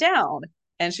turns it down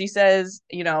and she says,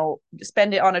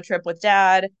 spend it on a trip with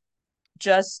dad.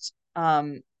 Just,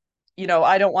 I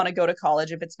don't want to go to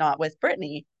college if it's not with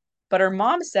Brittany. But her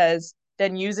mom says,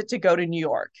 then use it to go to New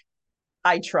York.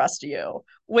 I trust you.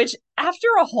 Which, after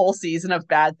a whole season of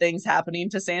bad things happening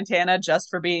to Santana just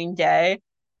for being gay,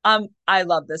 I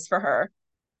love this for her.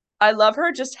 I love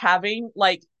her just having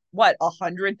like what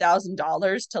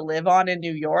 $100,000 to live on in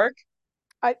New York.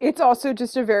 It's also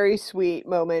just a very sweet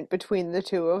moment between the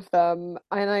two of them,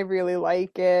 and I really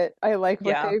like it. I like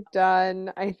what Yeah, they've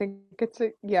done. I think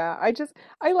yeah,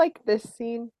 I like this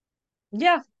scene.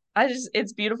 yeah.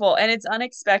 It's beautiful and it's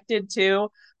unexpected too.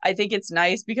 I think it's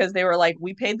nice because they were like,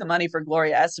 we paid the money for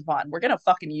Gloria Estefan. We're gonna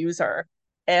fucking use her,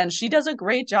 and she does a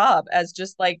great job as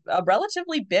just like a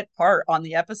relatively bit part on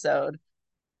the episode.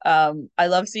 I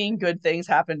love seeing good things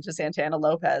happen to Santana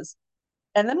Lopez.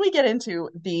 And then we get into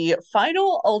the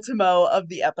final ultimo of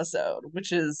the episode,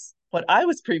 which is what I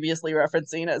was previously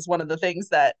referencing as one of the things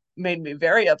that made me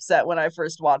very upset when I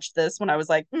first watched this when I was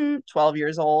like 12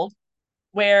 years old,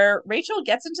 where Rachel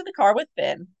gets into the car with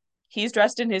Finn. He's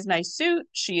dressed in his nice suit.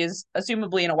 She is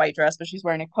assumably in a white dress, but she's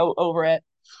wearing a coat over it.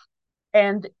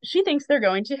 And she thinks they're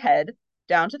going to head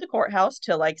down to the courthouse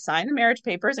to like sign the marriage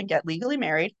papers and get legally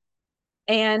married.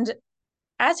 And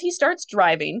as he starts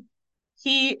driving,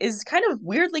 he is kind of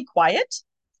weirdly quiet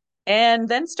and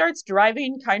then starts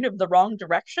driving kind of the wrong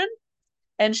direction.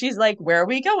 And she's like, "Where are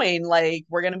we going? Like,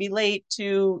 we're going to be late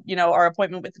to, our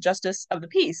appointment with the Justice of the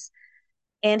Peace."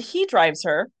 And he drives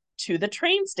her to the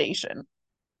train station.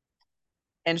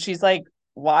 And she's like,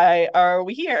 "Why are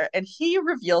we here?" And he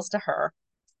reveals to her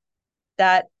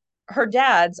that her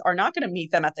dads are not going to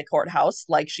meet them at the courthouse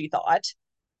like she thought.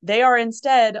 They are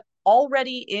instead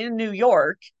already in New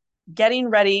York getting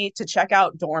ready to check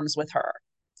out dorms with her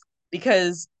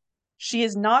because she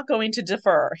is not going to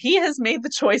defer. He has made the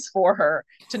choice for her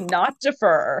to not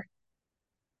defer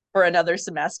for another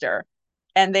semester.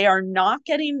 And they are not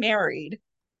getting married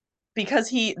because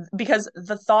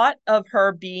the thought of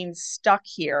her being stuck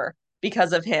here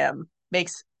because of him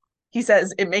makes he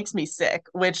says it makes me sick,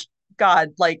 which God,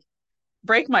 like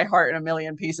break my heart in a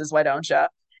million pieces, why don't you?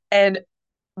 And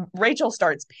Rachel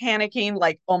starts panicking,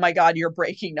 like, "Oh my God, you're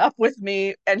breaking up with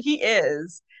me." And he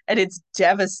is. And it's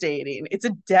devastating. It's a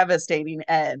devastating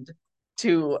end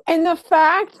to, And the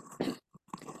fact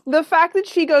that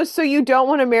she goes, "So you don't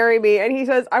want to marry me?" and he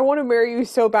says, "I want to marry you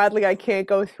so badly I can't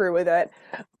go through with it."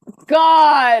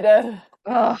 God.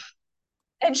 ugh.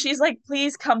 And she's like,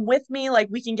 "Please come with me. Like,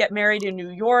 we can get married in New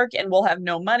York and we'll have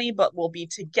no money, but we'll be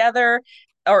together."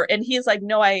 And he's like,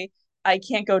 "No, I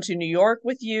can't go to New York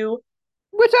with you."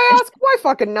 Which And I ask, why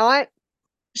fucking not?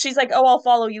 she's like, "Oh, I'll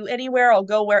follow you anywhere. I'll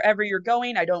go wherever you're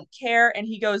going. I don't care." And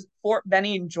he goes, "Fort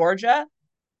Benning, Georgia."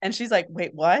 And she's like,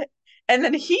 "Wait, what?" And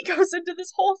then he goes into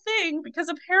this whole thing because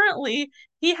apparently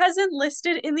he has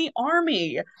enlisted in the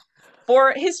army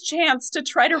for his chance to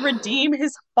try to redeem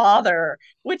his father,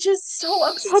 which is so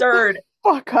Shut the absurd.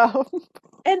 fuck up.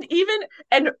 And even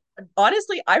and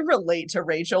honestly, I relate to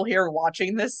Rachel here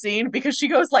watching this scene because she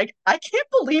goes like, "I can't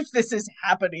believe this is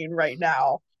happening right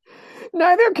now."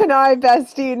 Neither can I,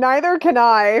 bestie. Neither can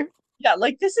I. Yeah,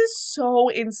 like this is so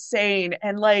insane.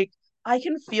 And like I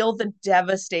can feel the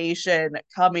devastation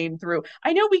coming through.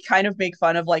 I know we kind of make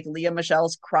fun of like Leah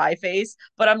Michelle's cry face,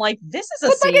 but I'm like, this is a But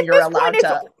like scene at you're this point, allowed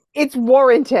to, it's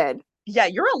warranted. yeah,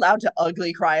 you're allowed to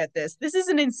ugly cry at this. This is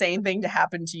an insane thing to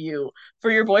happen to you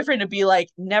for your boyfriend to be like,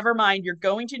 never mind, you're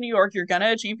going to New York, you're going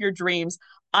to achieve your dreams.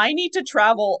 I need to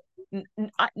travel,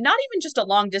 not even just a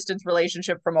long distance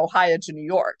relationship from Ohio to New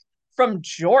York, from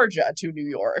Georgia to New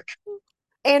York.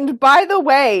 And by the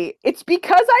way, it's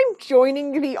because I'm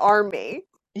joining the army.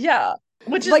 Yeah,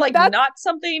 which is Like like that's not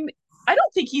something I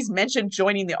don't think he's mentioned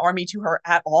joining the army to her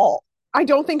at all. I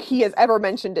don't think he has ever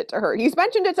mentioned it to her. He's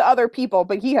mentioned it to other people,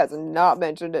 but he has not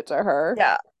mentioned it to her.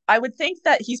 Yeah. I would think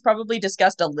that he's probably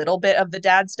discussed a little bit of the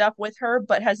dad stuff with her,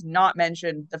 but has not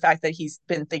mentioned the fact that he's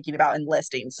been thinking about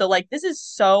enlisting. So, like, this is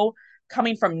so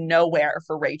coming from nowhere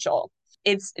for Rachel.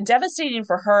 It's devastating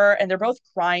for her, and they're both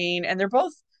crying, and they're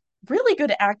both really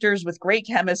good actors with great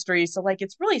chemistry. So, like,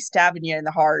 it's really stabbing you in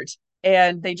the heart.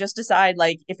 And they just decide,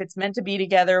 like, if it's meant to be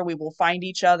together, we will find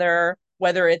each other,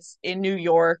 whether it's in New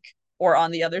York or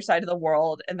on the other side of the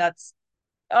world. And that's,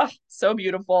 oh, so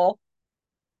beautiful.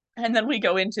 And then we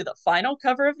go into the final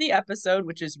cover of the episode,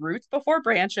 which is Roots Before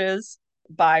Branches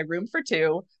by Room for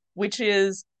Two, which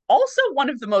is also one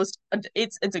of the most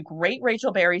it's a great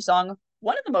Rachel Berry song,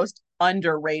 one of the most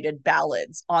underrated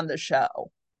ballads on the show.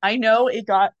 I know it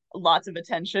got lots of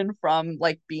attention from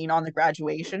like being on the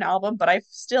graduation album, but I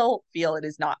still feel it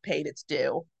is not paid its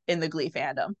due in the Glee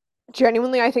fandom.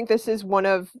 Genuinely, I think this is one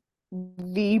of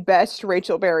the best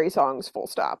Rachel Berry songs, full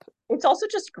stop. It's also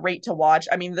just great to watch.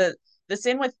 I mean, the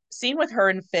scene with her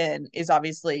and Finn is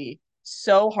obviously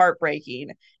so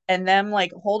heartbreaking, and them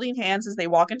like holding hands as they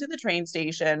walk into the train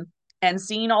station and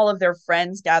seeing all of their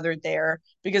friends gathered there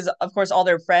because of course all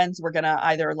their friends were gonna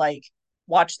either like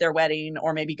watch their wedding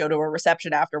or maybe go to a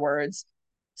reception afterwards.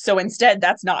 So instead,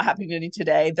 that's not happening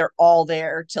today. They're all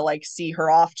there to like see her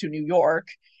off to New York.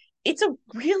 It's a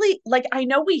really like I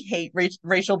know we hate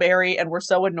Rachel Berry and we're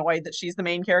so annoyed that she's the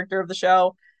main character of the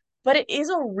show, but it is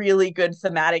a really good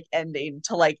thematic ending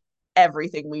to like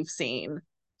everything we've seen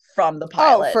from the Oh,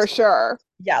 pilot. for sure.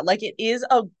 Yeah, like it is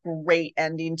a great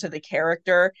ending to the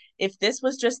character. If this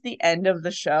was just the end of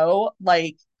the show,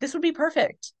 like this would be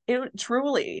perfect. It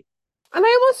truly. And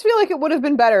I almost feel like it would have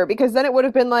been better because then it would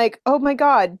have been like, oh my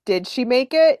God, did she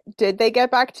make it? Did they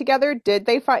get back together? Did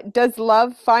they find, does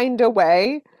love find a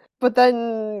way? But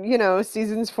then,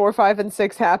 seasons 4, 5, and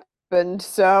 6 happened.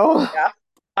 So Yeah.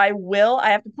 I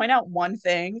have to point out one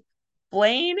thing.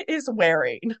 Blaine is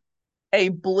wearing a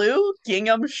blue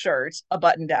gingham shirt, a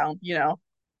button down,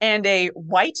 and a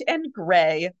white and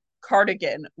gray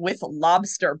cardigan with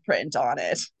lobster print on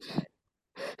it.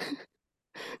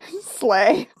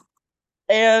 slay.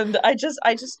 And I just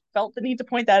felt the need to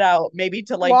point that out, maybe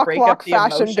to like Walk, break up walk, the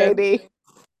fashion, emotion, baby.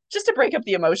 just to break up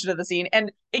the emotion of the scene.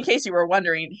 And in case you were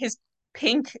wondering, his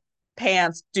pink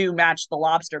pants do match the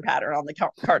lobster pattern on the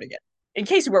cardigan. In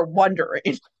case you were wondering.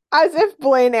 As if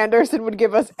Blaine Anderson would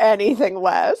give us anything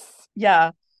less.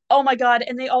 Yeah. Oh my God.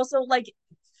 And they also like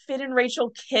Finn and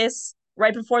Rachel kiss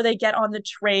right before they get on the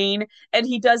train. And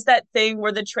he does that thing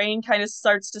where the train kind of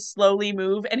starts to slowly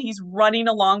move and he's running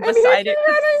along And he's beside it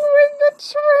because running with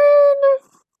the train.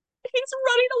 he's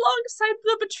running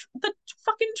alongside the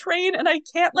fucking train and I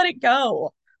can't let it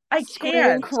go. I Screaming,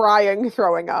 can't. crying,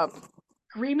 throwing up.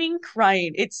 Screaming,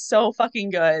 crying. It's so fucking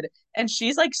good. And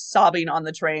she's like sobbing on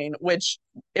the train, which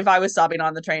if I was sobbing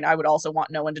on the train, I would also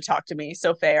want no one to talk to me.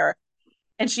 So fair.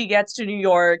 And she gets to New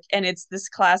York and it's this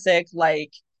classic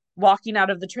like walking out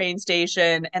of the train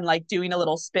station and like doing a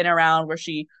little spin around where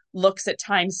she looks at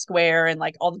Times Square and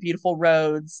like all the beautiful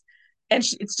roads and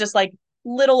it's just like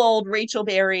little old Rachel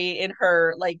Berry in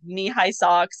her like knee-high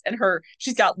socks and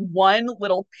she's got one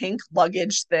little pink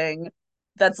luggage thing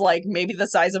that's like maybe the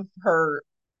size of her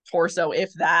torso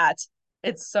if that.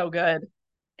 It's so good.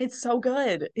 It's so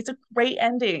good. It's a great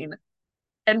ending.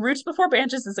 And Roots Before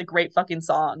Branches is a great fucking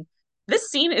song. This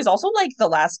scene is also like the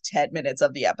last 10 minutes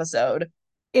of the episode.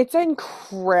 It's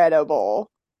incredible.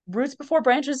 Roots Before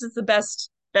Branches is the best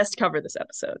cover this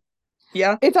episode.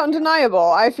 Yeah. It's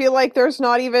undeniable. I feel like there's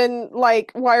not even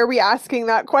like, why are we asking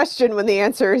that question when the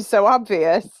answer is so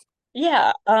obvious?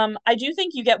 Yeah, I do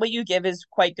think You Get What You Give is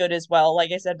quite good as well.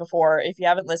 Like I said before, if you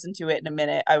haven't listened to it in a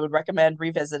minute, I would recommend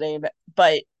revisiting.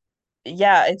 But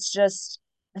yeah, it's just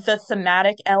the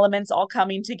thematic elements all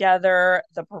coming together,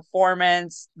 the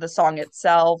performance, the song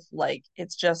itself, like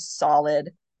it's just solid.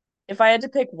 If I had to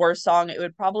pick worst song, it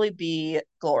would probably be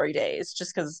Glory Days,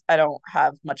 just because I don't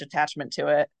have much attachment to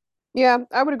it. Yeah,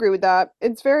 I would agree with that.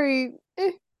 It's very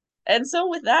And so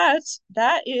with that,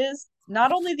 that is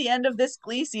not only the end of this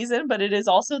Glee season, but it is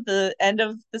also the end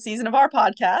of the season of our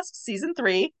podcast, season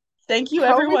 3. Thank you how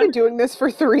have we everyone. been doing this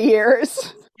for 3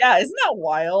 years? Yeah, isn't that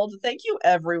wild? Thank you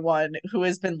everyone who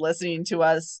has been listening to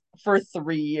us for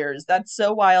 3 years. That's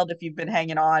so wild if you've been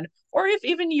hanging on, or if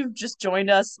even you've just joined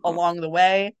us along the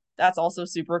way. That's also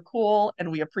super cool,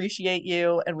 and we appreciate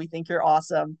you and we think you're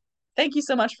awesome. Thank you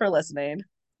so much for listening.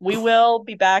 We will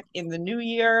be back in the new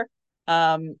year.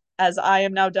 As I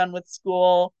am now done with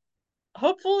school,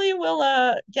 hopefully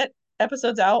we'll get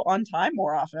episodes out on time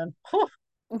more often. Whew,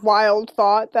 Wild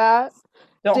thought that.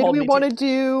 don't Did hold we me to. want to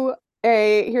do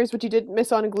a here's what you didn't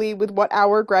miss on Glee with what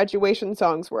our graduation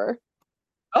songs were?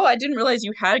 Oh, I didn't realize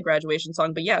you had a graduation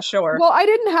song, but yeah, sure. Well, I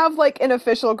didn't have like an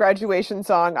official graduation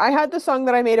song. I had the song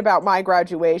that I made about my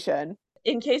graduation.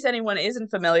 In case anyone isn't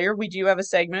familiar, we do have a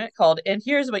segment called And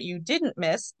Here's What You Didn't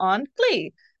Miss on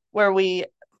Glee, where we,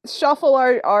 Shuffle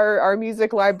our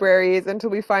music libraries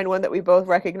until we find one that we both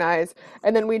recognize,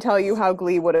 and then we tell you how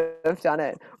Glee would have done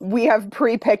it. We have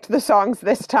pre-picked the songs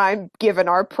this time, given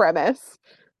our premise.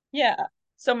 yeah.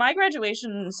 So my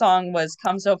graduation song was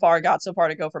Come So Far, Got So Far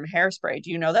to Go from Hairspray.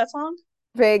 Do you know that song?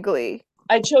 Vaguely.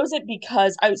 I chose it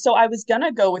because I was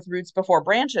gonna go with Roots Before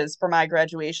Branches for my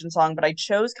graduation song, but I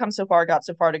chose Come So Far, Got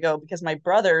So Far to Go because my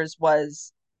brother's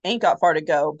was Ain't Got Far to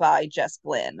Go by Jess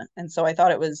Glynn. And so I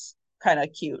thought it was kind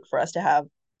of cute for us to have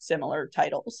similar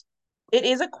titles. It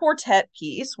is a quartet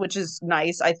piece, which is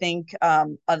nice. I think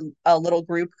a little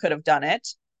group could have done it.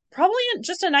 Probably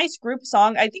just a nice group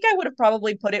song. I think I would have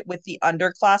probably put it with the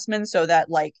underclassmen so that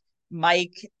like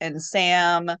Mike and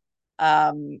Sam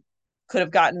um could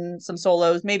have gotten some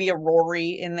solos, maybe a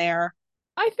Rory in there.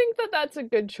 I think that that's a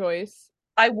good choice.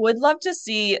 I would love to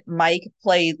see Mike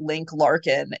play Link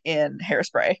Larkin in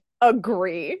Hairspray.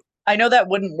 Agree. I know that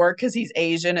wouldn't work because he's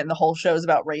Asian and the whole show's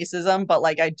about racism, but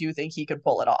like I do think he could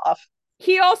pull it off.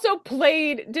 He also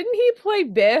played, didn't he play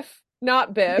Biff?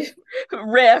 Not Biff.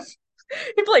 Riff.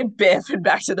 He played Biff in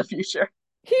Back to the Future.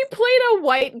 He played a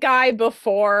white guy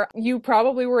before. You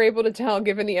probably were able to tell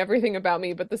given the Everything About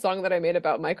Me, but the song that I made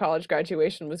about my college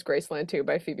graduation was Graceland 2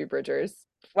 by Phoebe Bridgers.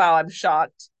 Wow, I'm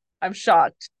shocked. I'm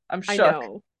shocked. I'm I shook.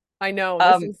 know. I know.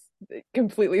 This Um, is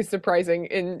completely surprising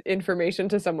information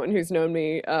to someone who's known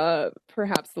me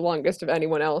perhaps the longest of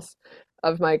anyone else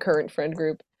of my current friend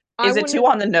group. I is it want to too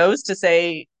on the nose to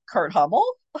say Kurt Hummel?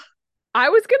 I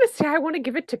was gonna say I want to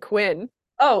give it to Quinn.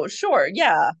 Oh, sure.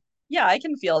 Yeah. Yeah, I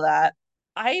can feel that.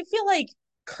 I feel like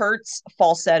Kurt's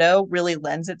falsetto really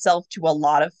lends itself to a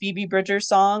lot of Phoebe Bridgers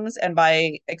songs and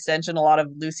by extension a lot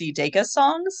of Lucy Dacus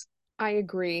songs. I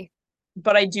agree.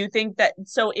 But I do think that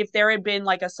so if there had been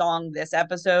like a song this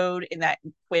episode in that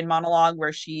Quinn monologue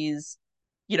where she's,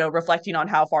 reflecting on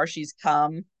how far she's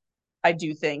come, I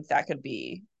do think that could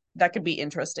be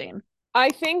interesting. I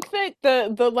think that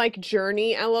the like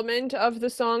journey element of the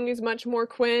song is much more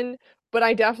Quinn, but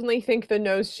I definitely think the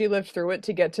knows she lived through it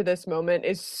to get to this moment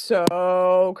is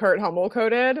so Kurt Hummel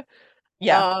coded.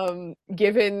 Yeah.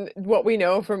 Given what we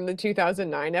know from the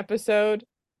 2009 episode.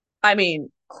 I mean,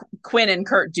 Quinn and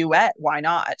Kurt duet, why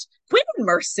not? Quinn and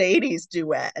Mercedes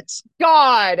duet.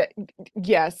 God,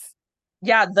 yes.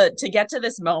 Yeah, the to get to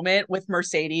this moment with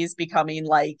Mercedes becoming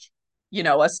like,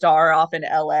 a star off in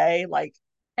LA, like,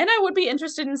 and I would be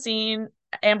interested in seeing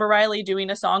Amber Riley doing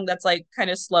a song that's like kind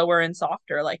of slower and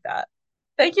softer like that.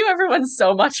 Thank you everyone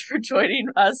so much for joining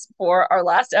us for our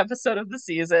last episode of the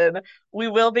season. We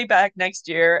will be back next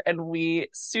year and we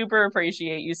super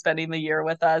appreciate you spending the year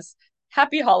with us.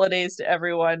 Happy holidays to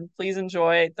everyone. Please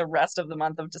enjoy the rest of the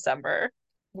month of December.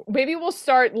 Maybe we'll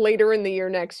start later in the year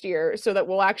next year so that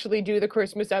we'll actually do the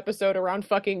Christmas episode around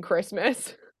fucking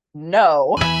Christmas.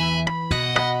 No.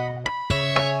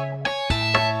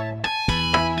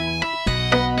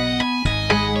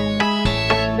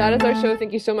 That is our show.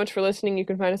 Thank you so much for listening. You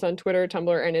can find us on Twitter,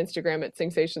 Tumblr, and Instagram at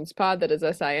SingSationspod. That is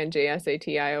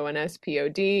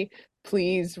SINJSATIONSPOD.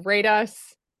 Please rate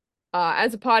us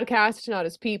as a podcast, not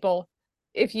as people.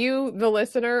 If you, the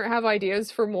listener, have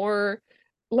ideas for more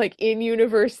like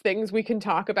in-universe things we can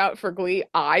talk about for Glee,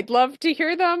 I'd love to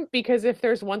hear them because if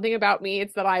there's one thing about me,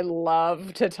 it's that I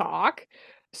love to talk.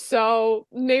 So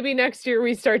maybe next year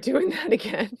we start doing that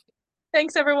again.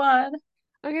 Thanks, everyone.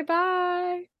 Okay,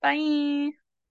 bye. Bye.